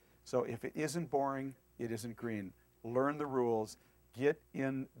 So if it isn't boring, it isn't green. Learn the rules, get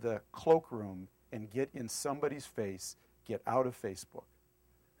in the cloakroom, and get in somebody's face. Get out of Facebook.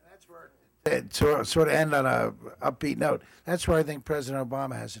 That's where, to sort of end on a upbeat note, that's where I think President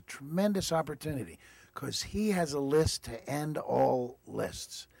Obama has a tremendous opportunity, because he has a list to end all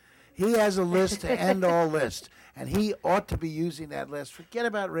lists. He has a list to end all lists, and he ought to be using that list. Forget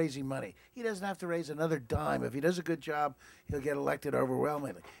about raising money. He doesn't have to raise another dime. If he does a good job, he'll get elected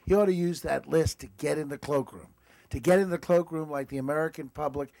overwhelmingly. He ought to use that list to get in the cloakroom, like the American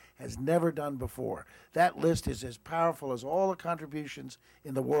public has never done before. That list is as powerful as all the contributions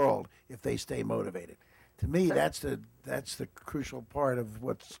in the world if they stay motivated. To me, that's the crucial part of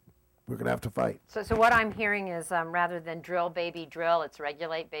what's we're going to have to fight. So what I'm hearing is rather than drill, baby, drill, it's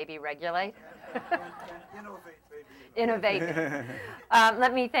regulate, baby, regulate. Innovate.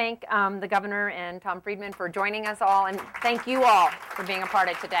 Let me thank the governor and Tom Friedman for joining us all, and thank you all for being a part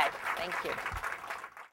of today. Thank you.